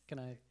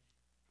can I?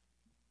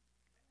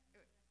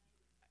 Uh,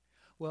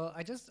 Well,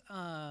 I just,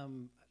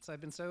 so I've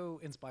been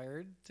so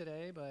inspired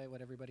today by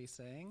what everybody's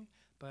saying,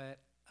 but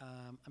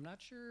I'm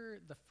not sure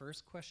the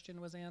first question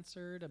was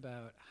answered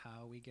about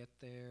how we get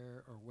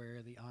there or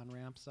where the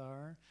on-ramps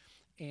are.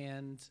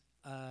 And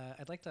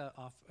I'd like to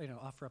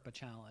offer up a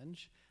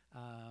challenge.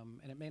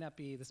 And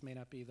this may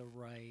not be the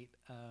right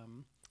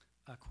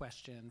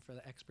question for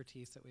the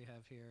expertise that we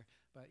have here,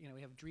 but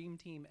we have Dream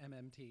Team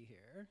MMT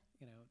here,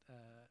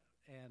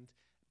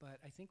 but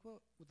I think what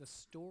the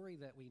story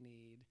that we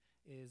need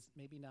is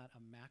maybe not a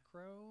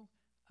macro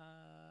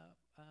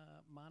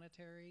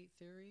monetary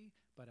theory,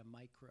 but a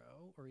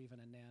micro or even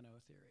a nano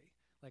theory.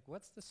 Like,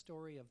 what's the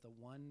story of the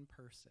one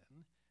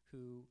person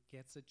who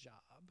gets a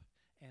job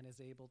and is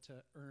able to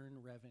earn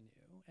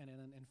revenue? And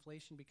then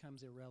inflation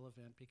becomes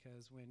irrelevant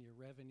because when your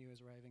revenue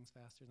is rising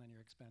faster than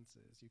your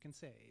expenses, you can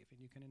save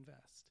and you can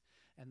invest.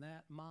 And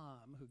that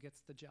mom who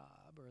gets the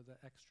job or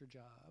the extra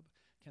job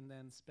can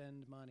then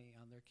spend money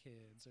on their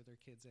kids or their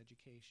kids'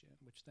 education,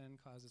 which then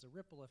causes a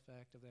ripple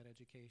effect of that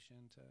education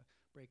to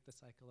break the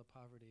cycle of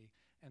poverty.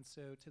 And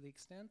so to the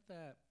extent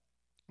that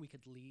we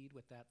could lead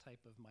with that type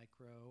of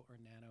micro or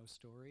nano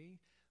story,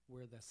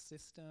 where the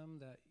system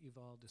that you've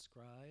all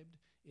described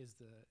is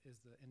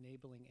the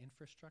enabling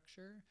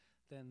infrastructure,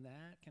 then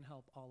that can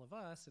help all of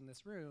us in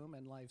this room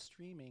and live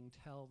streaming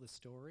tell the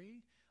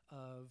story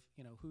of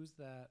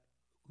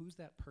who's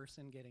that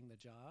person getting the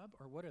job,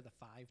 or what are the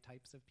 5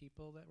 types of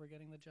people that were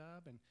getting the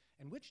job,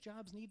 and which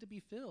jobs need to be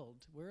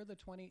filled. Where are the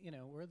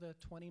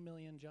 20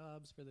 million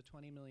jobs for the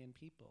 20 million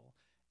people,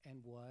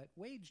 and what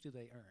wage do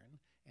they earn?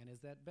 And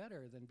is that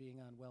better than being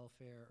on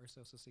welfare or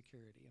Social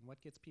Security? And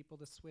what gets people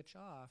to switch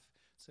off?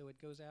 So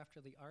it goes after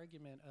the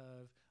argument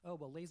of, oh,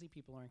 well, lazy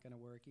people aren't going to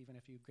work. Even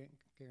if you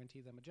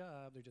guarantee them a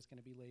job, they're just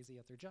going to be lazy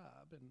at their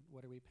job. And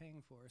what are we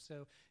paying for?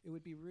 So it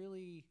would be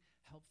really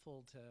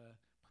helpful to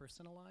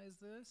personalize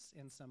this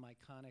in some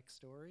iconic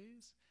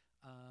stories.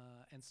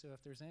 And so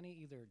if there's any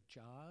either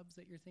jobs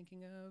that you're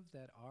thinking of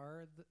that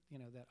are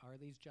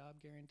these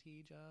job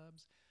guarantee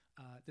jobs.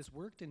 This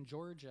worked in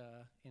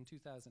Georgia in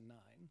 2009.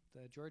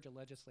 The Georgia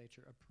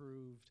legislature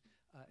approved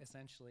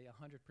essentially a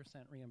 100%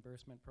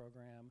 reimbursement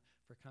program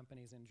for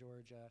companies in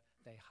Georgia.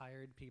 They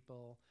hired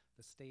people,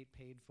 the state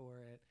paid for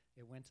it,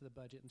 it went to the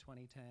budget in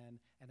 2010,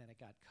 and then it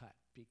got cut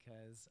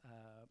because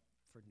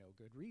for no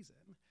good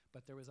reason.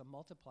 But there was a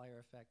multiplier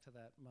effect to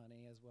that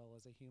money as well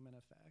as a human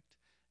effect.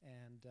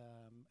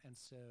 And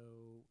so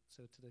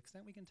to the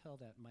extent we can tell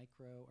that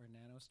micro or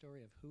nano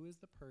story of who is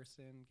the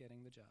person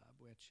getting the job,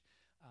 which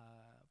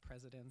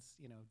presidents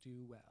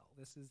do well.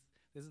 This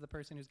is the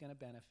person who's going to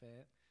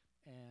benefit,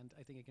 and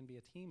I think it can be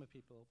a team of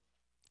people,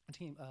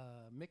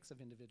 mix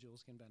of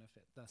individuals can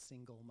benefit. The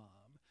single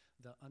mom,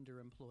 the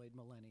underemployed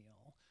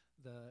millennial,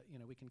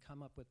 we can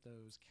come up with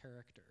those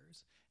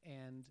characters.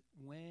 And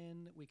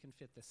when we can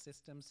fit the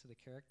systems to the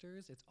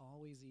characters, it's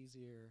always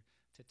easier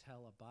to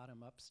tell a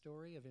bottom-up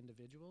story of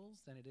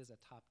individuals than it is a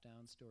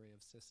top-down story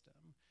of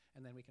system.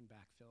 And then we can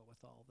backfill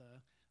with all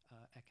the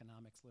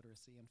economics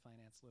literacy and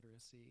finance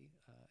literacy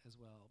as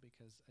well,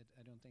 because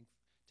I don't think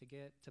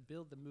to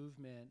build the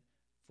movement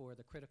for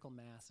the critical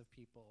mass of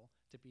people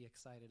to be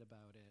excited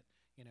about it,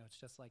 it's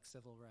just like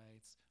civil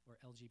rights or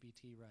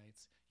LGBT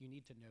rights. You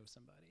need to know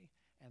somebody.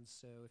 And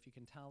so if you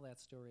can tell that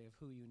story of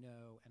who you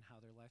know and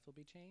how their life will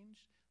be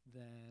changed,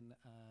 then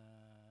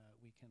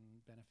we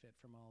can benefit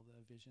from all the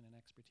vision and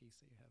expertise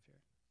that you have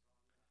here.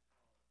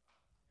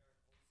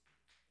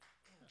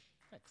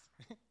 Thanks.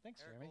 Thanks,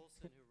 Eric Jeremy.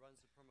 Olson, who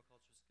runs the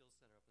Permaculture Skills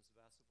Center up in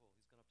Sebastopol,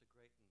 he's gone up to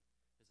Grayton.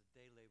 There's a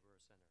day laborer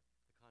center.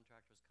 The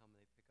contractors come and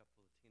they pick up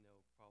the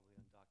Latino, probably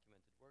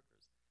undocumented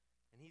workers.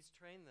 And he's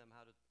trained them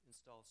how to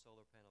install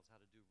solar panels, how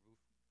to do roof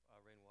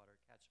rainwater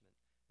catchment.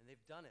 And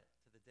they've done it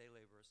to the day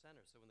laborer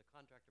center. So when the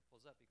contractor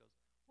pulls up, he goes,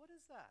 "What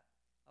is that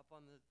up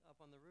on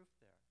the roof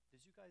there?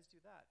 Did you guys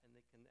do that?" And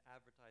they can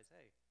advertise,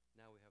 "Hey,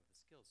 now we have the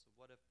skills." So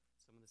what if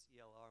some of this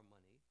ELR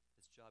money,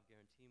 this job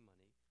guarantee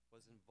money,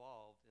 was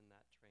involved in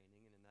that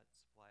training and in that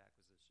supply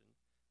acquisition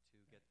to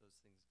get those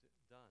things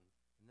done?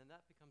 And then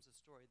that becomes a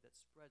story that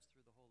spreads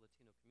through the whole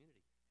Latino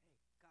community.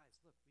 Hey, guys,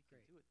 look, we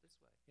can do it this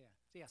way.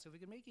 Yeah. So if we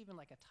could make even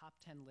like a top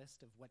 10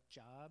 list of what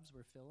jobs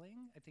we're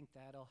filling, I think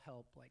that'll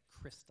help like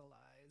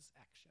crystallize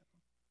action.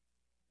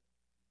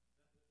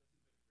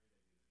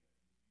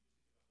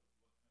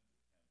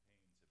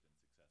 Campaigns have been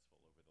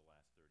successful over the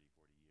last 30,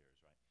 40 years,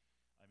 right?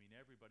 I mean,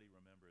 everybody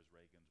remembers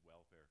Reagan's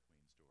welfare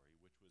queen story,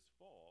 which was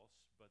false,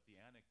 but the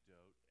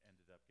anecdote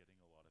ended up getting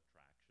a lot of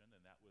traction,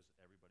 and that was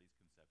everybody's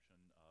conception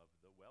of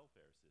the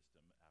welfare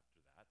system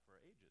after that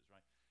for ages,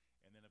 right?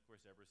 And then, of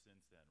course, ever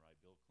since then, right,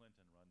 Bill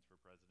Clinton runs for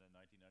president in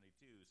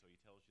 1992, so he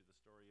tells you the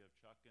story of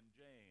Chuck and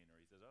Jane, or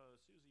he says, oh,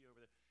 Susie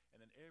over there. And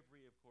then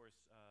every, of course,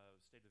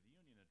 State of the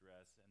Union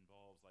address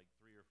involves like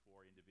 3 or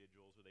 4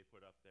 individuals who they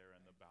put up there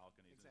in the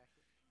balconies.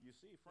 Exactly. And you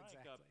see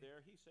Frank up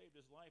there, he saved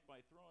his life by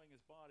throwing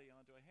his body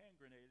onto a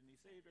hand grenade, and he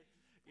saved her.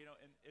 You know,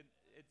 and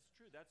it's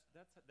true, that's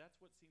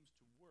what seems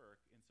to work.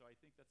 And so I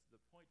think that's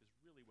the point is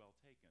really well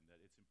taken, that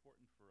it's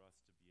important for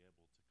us to be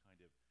able to kind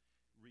of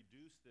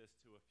reduce this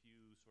to a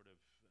few sort of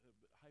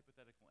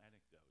hypothetical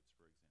anecdotes,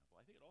 for example.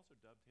 I think it also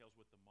dovetails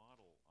with the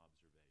model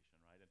observation,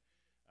 right?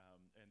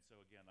 And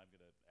so again, I'm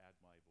going to add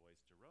my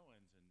voice to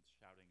Rohan's and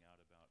shouting out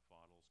about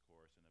Fodl's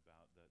course and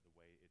about the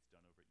way it's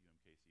done over at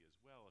UMKC as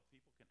well. If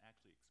people can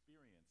actually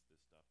experience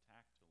this stuff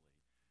tactily,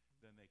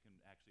 then they can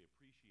actually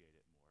appreciate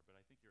it more. But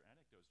I think your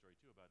anecdote story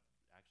too about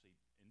actually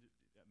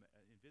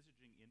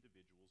envisaging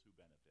individuals who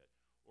benefit,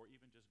 or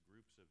even just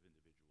groups of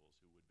individuals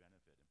who would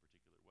benefit in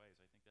particular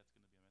ways, I think that's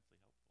going to be immensely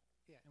helpful.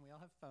 Yeah, and we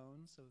all have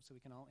phones, so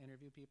we can all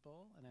interview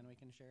people, and then we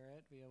can share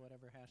it via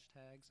whatever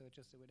hashtag. So it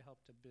would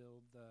help to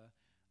build the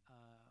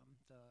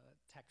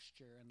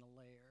texture and the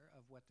layer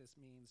of what this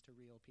means to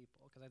real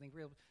people. Because I think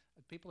real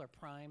people are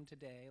primed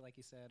today, like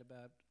you said,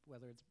 about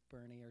whether it's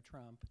Bernie or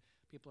Trump,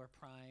 people are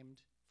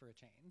primed for a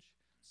change.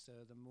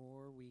 So the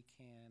more we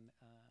can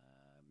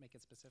make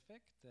it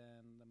specific,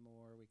 then the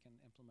more we can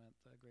implement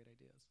the great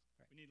ideas.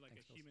 Right. We need like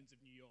Thanks, a Humans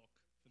of New York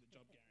for the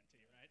job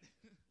guarantee, right?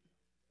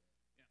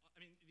 Yeah, I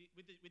mean,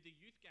 with the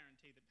youth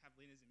guarantee that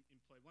Pavlina's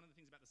employed, one of the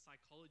things about the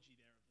psychology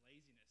there of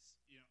laziness,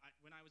 you know,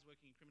 when I was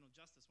working in criminal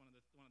justice, one of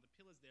the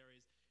pillars there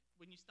is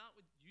when you start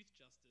with youth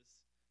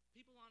justice,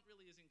 people aren't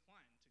really as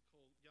inclined to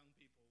call young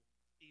people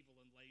evil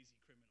and lazy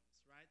criminals,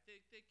 right?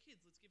 They're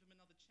kids. Let's give them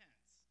another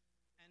chance.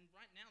 And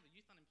right now, the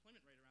youth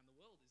unemployment rate around the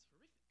world is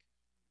horrific.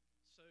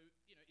 So,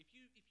 you know, if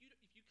you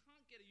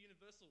can't get a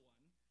universal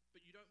one,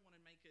 but you don't want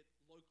to make it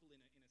local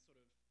in a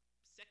sort of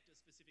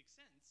sector-specific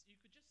sense, you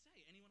could just say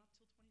anyone up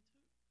till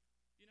 22,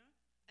 you know?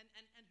 And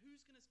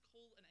who's going to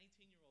call an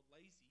 18-year-old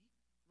lazy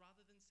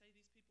rather than say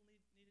these people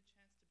need a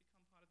chance to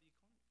become part of the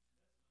economy?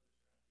 That's another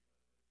strategy, by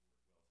the way, that's worked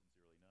well since the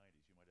early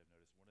 90s. You might have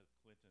noticed one of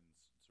Clinton's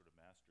sort of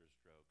master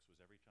strokes was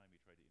every time he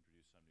tried to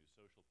introduce some new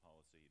social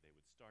policy, they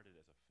would start it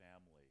as a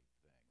family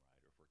thing, right,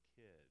 or for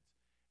kids.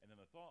 And then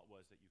the thought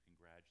was that you can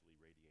gradually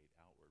radiate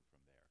outward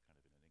from there, kind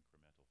of in an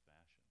incremental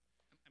fashion.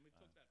 And we've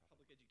talked about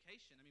public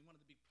education. I mean, one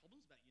of the big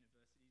problems about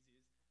universities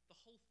is the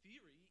whole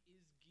theory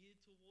is geared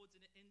towards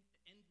an end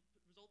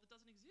result that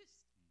doesn't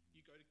exist. Mm-hmm.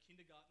 You go to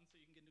kindergarten so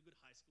you can get into a good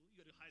high school. You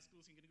go to high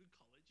school so you can get a good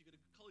college. You go to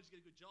college to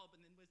get a good job,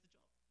 and then where's the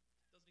job?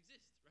 It doesn't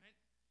exist, right?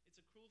 It's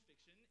a cruel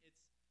fiction.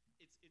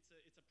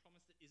 It's a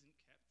promise that isn't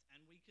kept,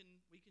 and we can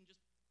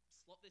just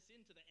slot this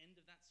into the end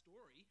of that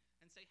story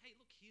and say, hey,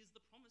 look, here's the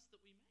promise that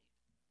we made.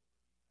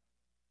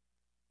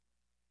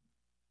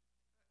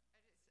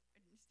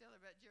 Still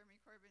about Jeremy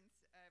Corbyn's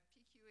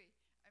PQE.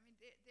 I mean,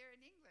 they're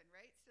in England,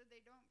 right? So they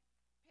don't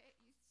pay.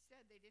 You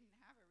said they didn't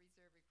have a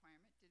reserve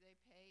requirement. Do they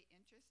pay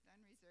interest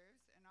on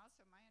reserves? And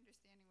also, my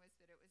understanding was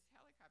that it was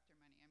helicopter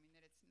money. I mean,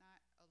 that it's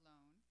not a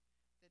loan,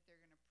 that they're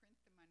going to print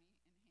the money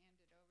and hand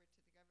it over to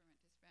the government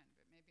to spend.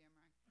 But maybe I'm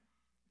wrong. I would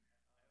suggest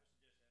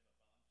have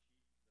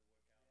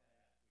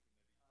a balance sheet to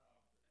work out that.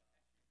 We can maybe talk the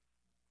balance sheet.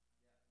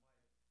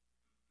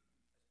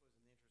 Yeah, I suppose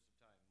in the interest of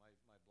time,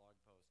 my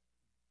blog post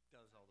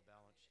does all the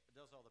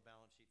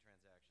balance sheet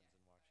transactions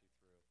and walks you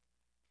through,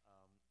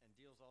 and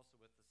deals also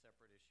with the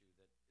separate issue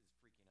that is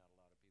freaking out a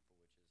lot of people,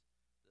 which is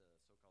the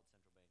so-called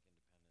central bank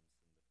independence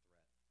and the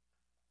threat,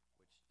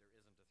 which there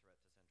isn't a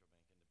threat to central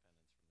bank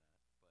independence from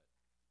that,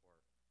 or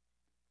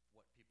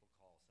what people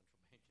call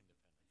central bank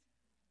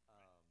independence.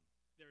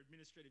 Their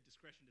administrative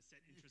discretion to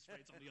set interest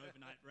rates on the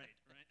overnight rate,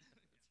 right? That's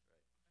right.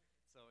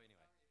 So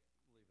anyway,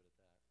 we'll leave it at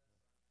that.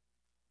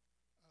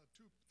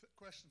 Two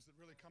questions that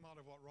really come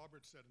out of what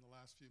Robert said in the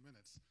last few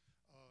minutes.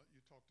 You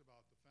talked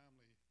about the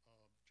family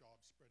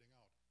jobs spreading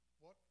out.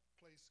 What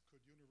place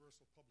could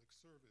universal public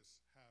service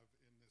have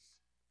in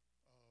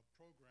this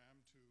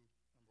program to,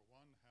 number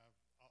one, have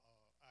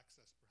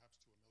access perhaps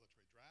to a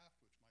military draft,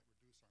 which might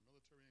reduce our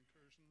military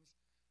incursions,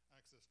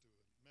 access to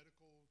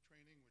medical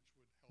training, which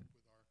would help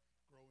with our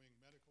growing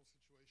medical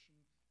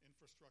situation,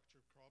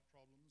 infrastructure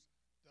problems?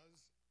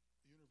 Does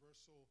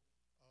universal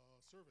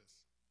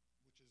service,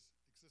 which is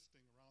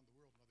existing around the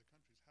world in other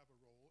countries, have a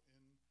role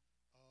in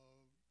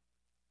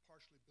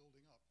partially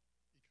building up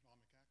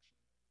economic action?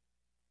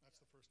 That's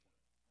the first one.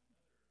 There's sort of two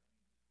sides to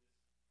this that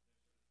I think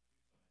are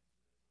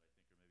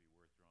maybe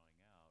worth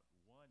drawing out.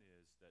 One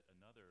is that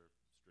another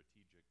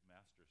strategic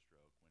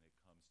masterstroke when it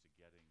comes to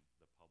getting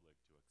the public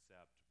to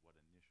accept what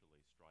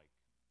initially strike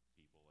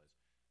people as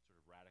sort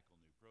of radical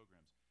new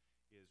programs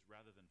is,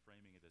 rather than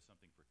framing it as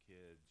something for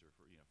kids or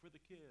for the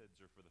kids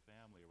or for the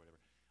family or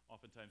whatever,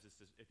 oftentimes it's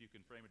just, if you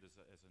can frame it as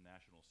a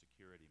national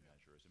security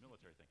measure, as a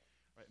military thing,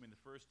 right? I mean,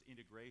 the first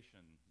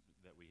integration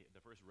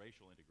the first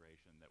racial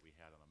integration that we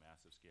had on a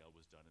massive scale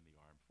was done in the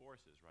armed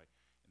forces, right?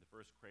 And the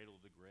first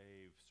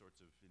cradle-to-grave sorts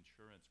of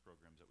insurance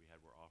programs that we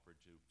had were offered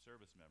to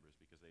service members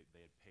because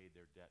they had paid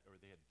their debt, or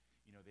they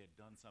had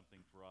done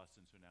something for us,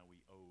 and so now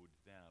we owed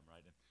them,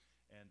 right?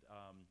 And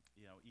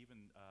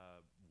even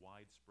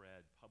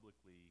widespread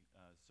publicly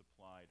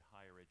supplied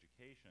higher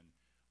education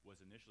was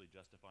initially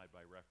justified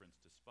by reference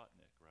to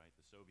Sputnik, right?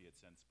 The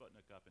Soviets sent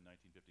Sputnik up in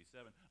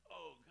 1957.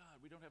 Oh, God,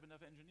 we don't have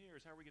enough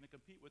engineers. How are we going to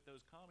compete with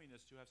those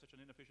communists who have such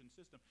an inefficient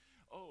system?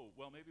 Oh,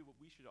 well, maybe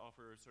we should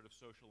offer sort of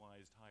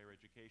socialized higher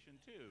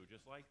education, too,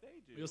 just like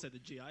they do. We also had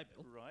the GI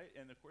Bill. Right,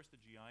 and of course the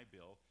GI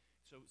Bill.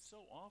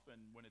 So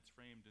often when it's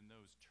framed in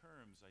those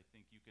terms, I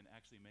think you can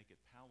actually make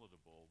it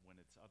palatable when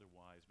it's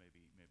otherwise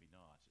maybe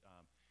not.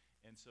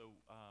 And so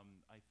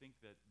I think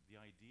that the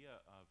idea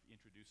of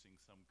introducing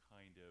some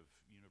kind of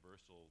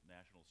universal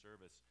national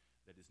service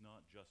that is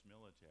not just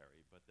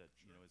military, but that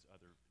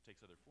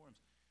takes other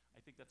forms, I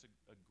think that's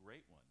a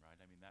great one, right?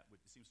 I mean,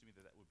 it seems to me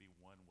that would be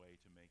one way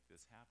to make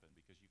this happen,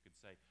 because you could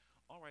say,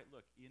 all right,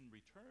 look, in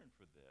return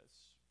for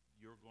this,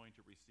 you're going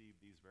to receive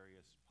these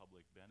various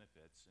public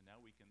benefits, and now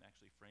we can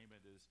actually frame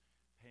it as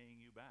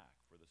paying you back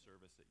for the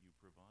service that you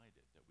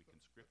provided, that we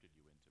conscripted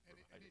you into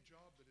providing. Any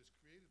job that is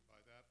created by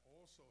that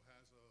also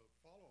has a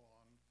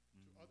follow-on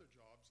to other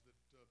jobs that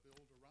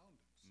build around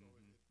it. So it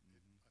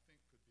I think,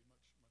 could be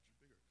much, much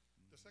bigger.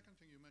 The second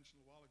thing you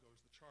mentioned a while ago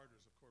is the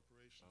charters of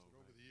corporations that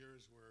over the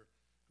years were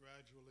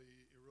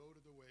gradually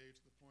eroded away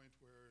to the point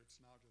where it's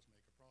now just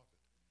make a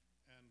profit.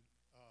 And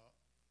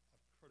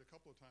I've heard a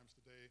couple of times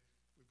today,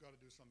 we've got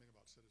to do something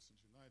about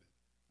Citizens United.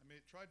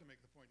 I tried to make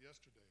the point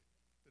yesterday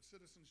that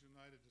Citizens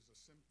United is a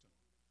symptom.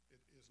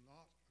 It is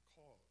not a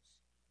cause.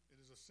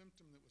 It is a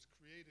symptom that was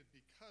created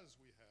because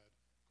we had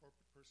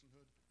corporate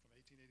personhood from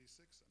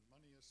 1886 and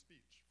money as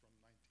speech from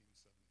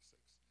 1976.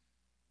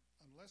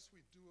 Unless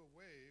we do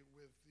away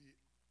with the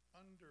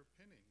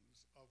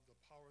underpinnings of the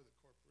power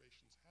that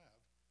corporations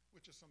have,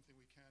 which is something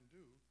we can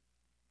do,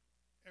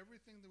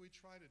 everything that we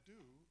try to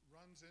do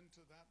runs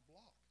into that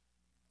block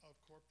of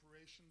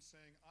corporations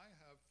saying, I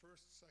have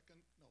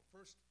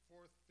first,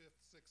 fourth, fifth,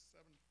 sixth,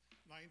 seventh,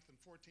 9th, and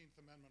 14th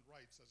Amendment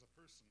rights as a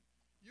person.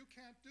 You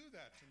can't do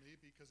that to me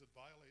because it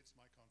violates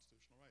my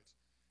constitutional rights.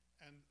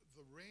 And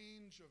the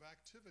range of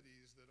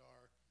activities that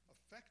are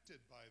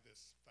affected by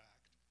this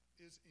fact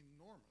is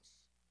enormous.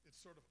 It's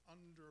sort of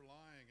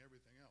underlying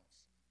everything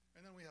else.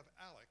 And then we have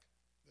ALEC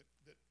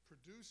that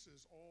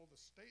produces all the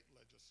state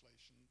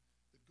legislation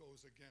that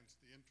goes against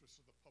the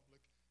interests of the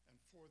public and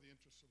for the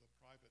interests of the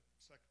private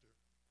sector.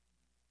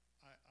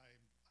 I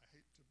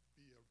hate to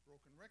be a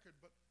broken record,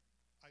 but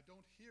I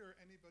don't hear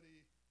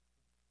anybody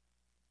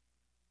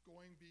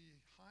going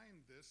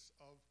behind this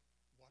of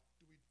what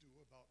do we do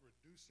about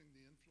reducing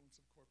the influence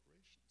of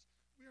corporations.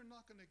 We are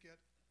not going to get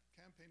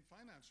campaign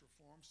finance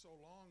reform so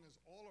long as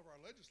all of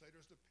our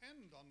legislators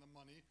depend on the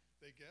money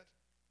they get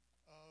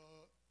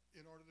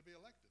in order to be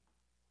elected.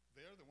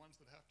 They're the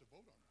ones that have to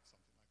vote on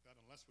something like that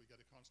unless we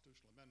get a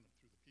constitutional amendment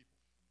through the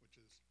people,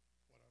 which is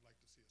what I'd like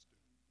to see us do.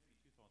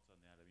 Thoughts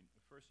on that. I mean,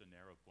 first a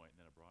narrow point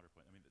and then a broader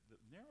point. I mean, the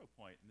narrow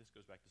point, and this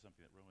goes back to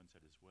something that Rohan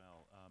said as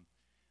well,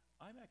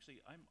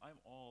 I'm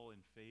all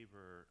in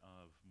favor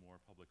of more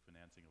public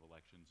financing of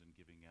elections and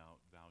giving out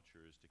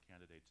vouchers to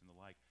candidates and the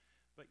like.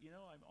 But,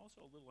 I'm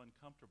also a little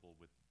uncomfortable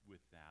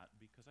with that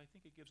because I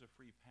think it gives a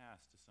free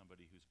pass to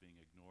somebody who's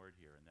being ignored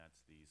here, and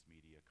that's these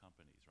media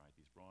companies, right,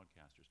 these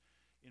broadcasters.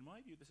 In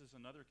my view, this is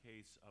another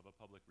case of a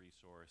public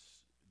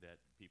resource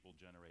that people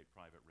generate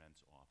private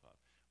rents off of.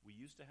 We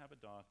used to have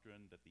a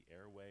doctrine that the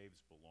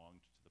airwaves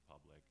belonged to the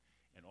public,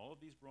 and all of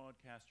these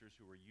broadcasters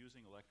who were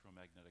using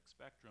electromagnetic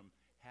spectrum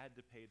had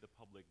to pay the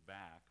public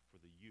back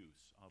for the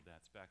use of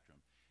that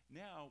spectrum.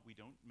 Now, we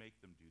don't make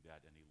them do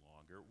that any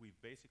longer. We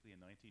basically,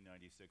 in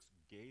 1996,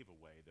 gave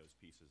away those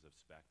pieces of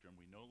spectrum.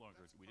 We no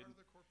longer... That's part of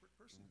the corporate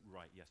personhood.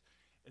 Right, yes.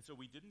 And so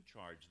we didn't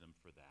charge them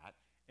for that.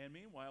 And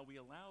meanwhile,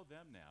 we allow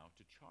them now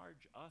to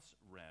charge us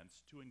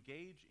rents to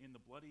engage in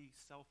the bloody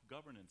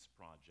self-governance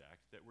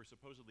project that we're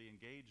supposedly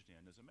engaged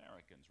in as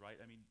Americans,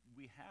 right? I mean,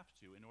 we have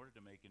to, in order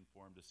to make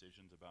informed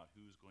decisions about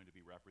who's going to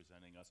be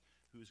representing us,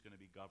 who's going to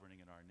be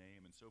governing in our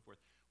name, and so forth,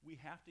 we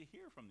have to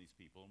hear from these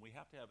people, and we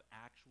have to have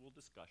actual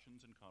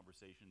discussions and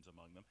conversations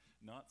among them,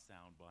 not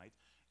sound bites.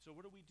 So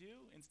what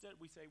do?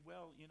 Instead, we say,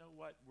 well, you know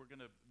what? We're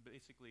going to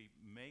basically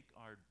make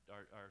our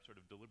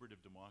sort of deliberative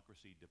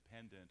democracy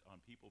dependent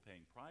on people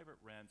paying private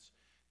rents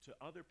to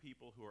other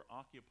people who are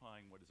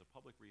occupying what is a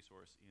public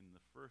resource in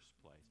the first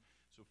place.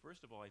 So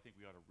first of all, I think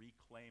we ought to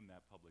reclaim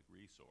that public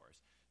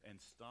resource and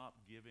stop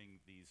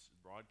giving these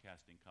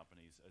broadcasting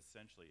companies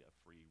essentially a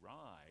free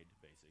ride,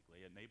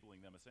 basically,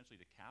 enabling them essentially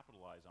to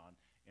capitalize on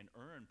and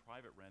earn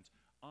private rents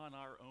on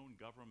our own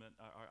government,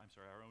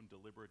 our own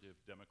deliberative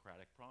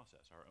democratic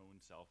process, our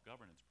own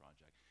self-governance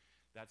project.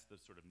 That's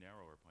the sort of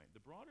narrower point.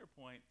 The broader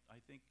point,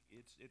 I think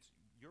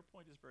your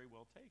point is very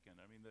well taken.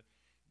 I mean,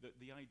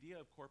 the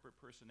idea of corporate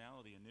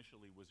personality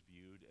initially was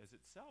viewed as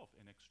itself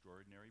an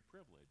extraordinary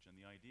privilege. And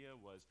the idea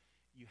was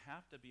you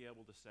have to be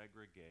able to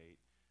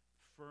segregate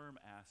firm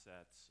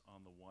assets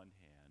on the one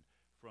hand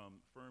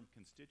from firm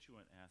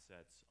constituent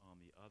assets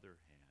on the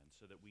other hand,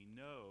 so that we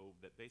know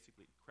that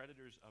basically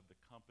creditors of the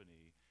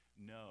company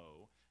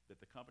know that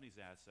the company's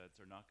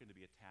assets are not going to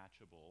be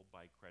attachable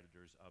by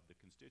creditors of the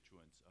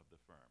constituents of the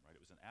firm, right?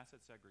 It was an asset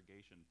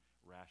segregation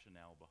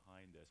rationale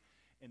behind this.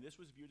 And this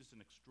was viewed as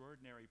an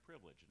extraordinary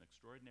privilege, an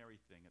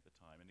extraordinary thing at the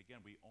time. And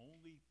again, we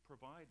only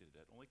provided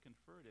it, only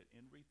conferred it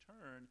in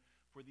return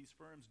for these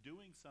firms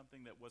doing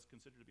something that was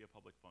considered to be a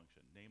public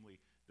function,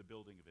 namely the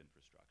building of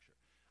infrastructure.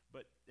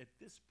 But at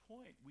this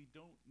point, we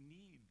don't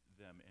need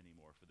them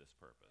anymore for this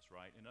purpose,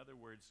 right? In other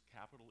words,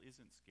 capital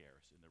isn't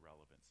scarce in the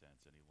relevant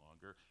sense any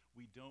longer.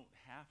 We don't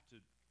have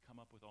to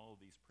come up with all of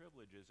these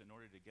privileges in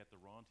order to get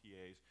the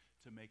rentiers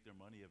to make their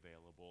money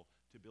available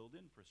to build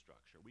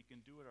infrastructure. We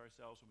can do it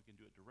ourselves and we can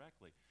do it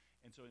directly.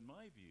 And so in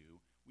my view,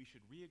 we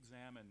should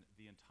re-examine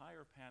the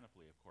entire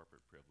panoply of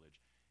corporate privilege,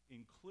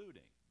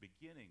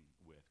 beginning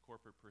with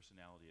corporate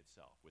personality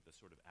itself, with a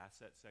sort of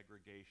asset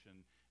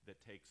segregation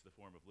that takes the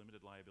form of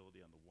limited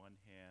liability on the one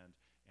hand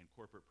and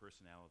corporate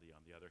personality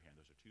on the other hand.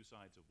 Those are two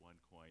sides of one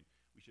coin.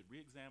 We should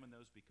re-examine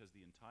those because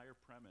the entire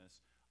premise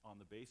on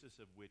the basis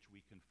of which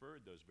we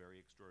conferred those very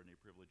extraordinary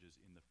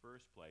privileges in the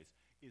first place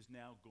is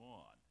now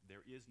gone.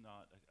 There is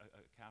not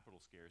a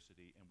capital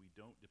scarcity, and we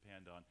don't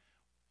depend on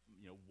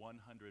 100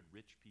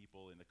 rich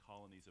people in the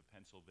colonies of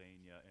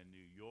Pennsylvania and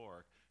New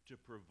York to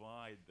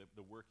provide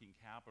the working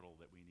capital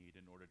that we need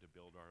in order to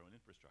build our own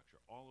infrastructure.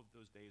 All of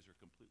those days are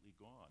completely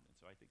gone, and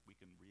so I think we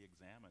can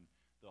re-examine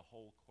the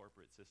whole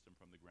corporate system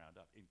from the ground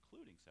up,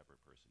 including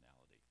separate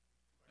personality.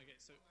 Okay,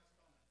 so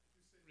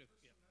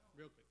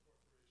real quick.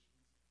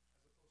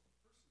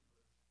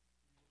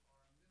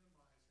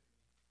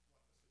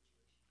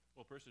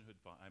 Well, personhood,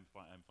 I'm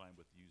fine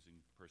with using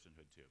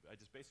personhood too. I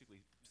just basically.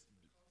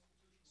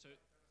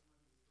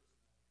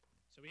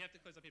 So we have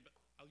to close up here, but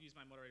I'll use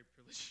my moderator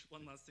privilege.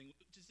 One last thing,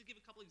 just to give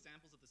a couple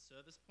examples of the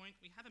service point.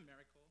 We have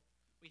AmeriCorps.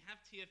 We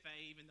have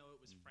TFA, even though it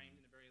was framed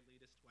in a very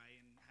elitist way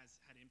and has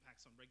had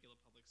impacts on regular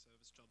public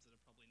service jobs that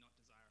are probably not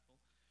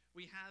desirable.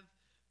 We have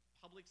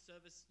public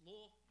service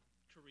law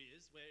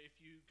careers where if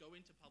you go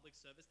into public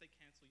service, they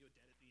cancel your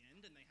debt at the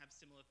end, and they have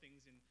similar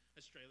things in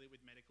Australia with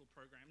medical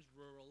programs,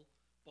 rural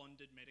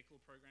bonded medical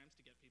programs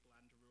to get people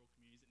out into rural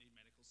communities that need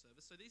medical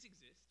service. So these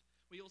exist.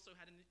 We also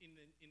had in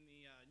the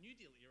New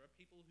Deal era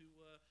people who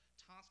were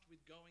tasked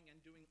with going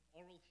and doing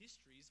oral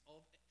histories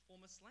of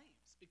former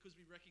slaves because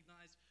we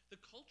recognized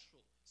the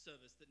cultural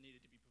service that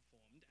needed to be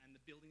performed and the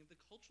building of the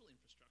cultural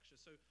infrastructure.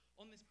 So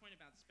on this point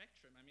about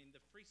spectrum, I mean,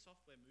 the free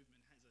software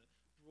movement has a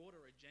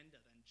broader agenda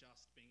than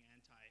just being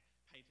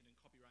anti-patent and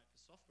copyright for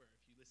software.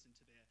 If you listen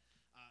to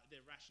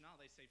their rationale,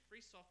 they say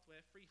free software,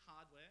 free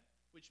hardware,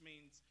 which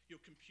means your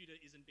computer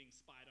isn't being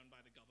spied on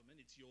by the government,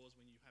 it's yours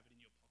when you have it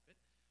in your pocket.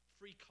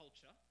 Free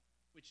culture,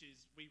 which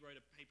is, we wrote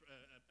a paper,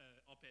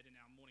 op-ed in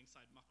our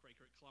Morningside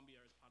muckraker at Columbia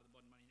as part of the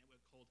Modern Money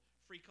Network called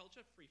Free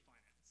Culture, Free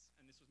Finance,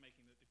 and this was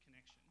making the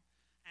connection.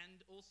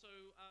 And also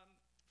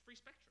free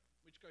spectrum,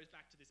 which goes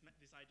back to this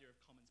idea of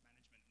commons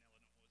management and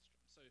Eleanor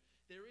Ostrom. So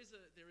there is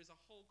a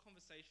whole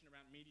conversation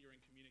around media and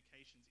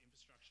communications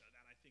infrastructure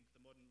that I think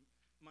the modern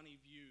money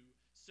view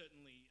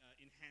certainly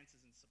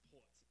enhances and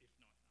supports, if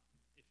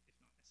not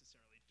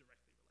necessarily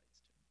directly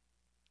relates to.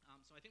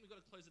 So I think we've got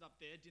to close it up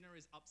there. Dinner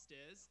is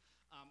upstairs.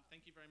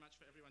 Thank you very much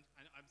for everyone.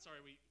 I'm sorry,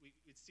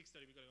 it's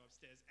 6:30, we've got to go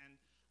upstairs. And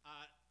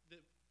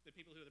the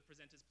people who are the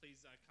presenters,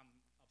 please come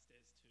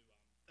upstairs to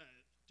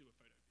do a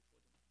photo.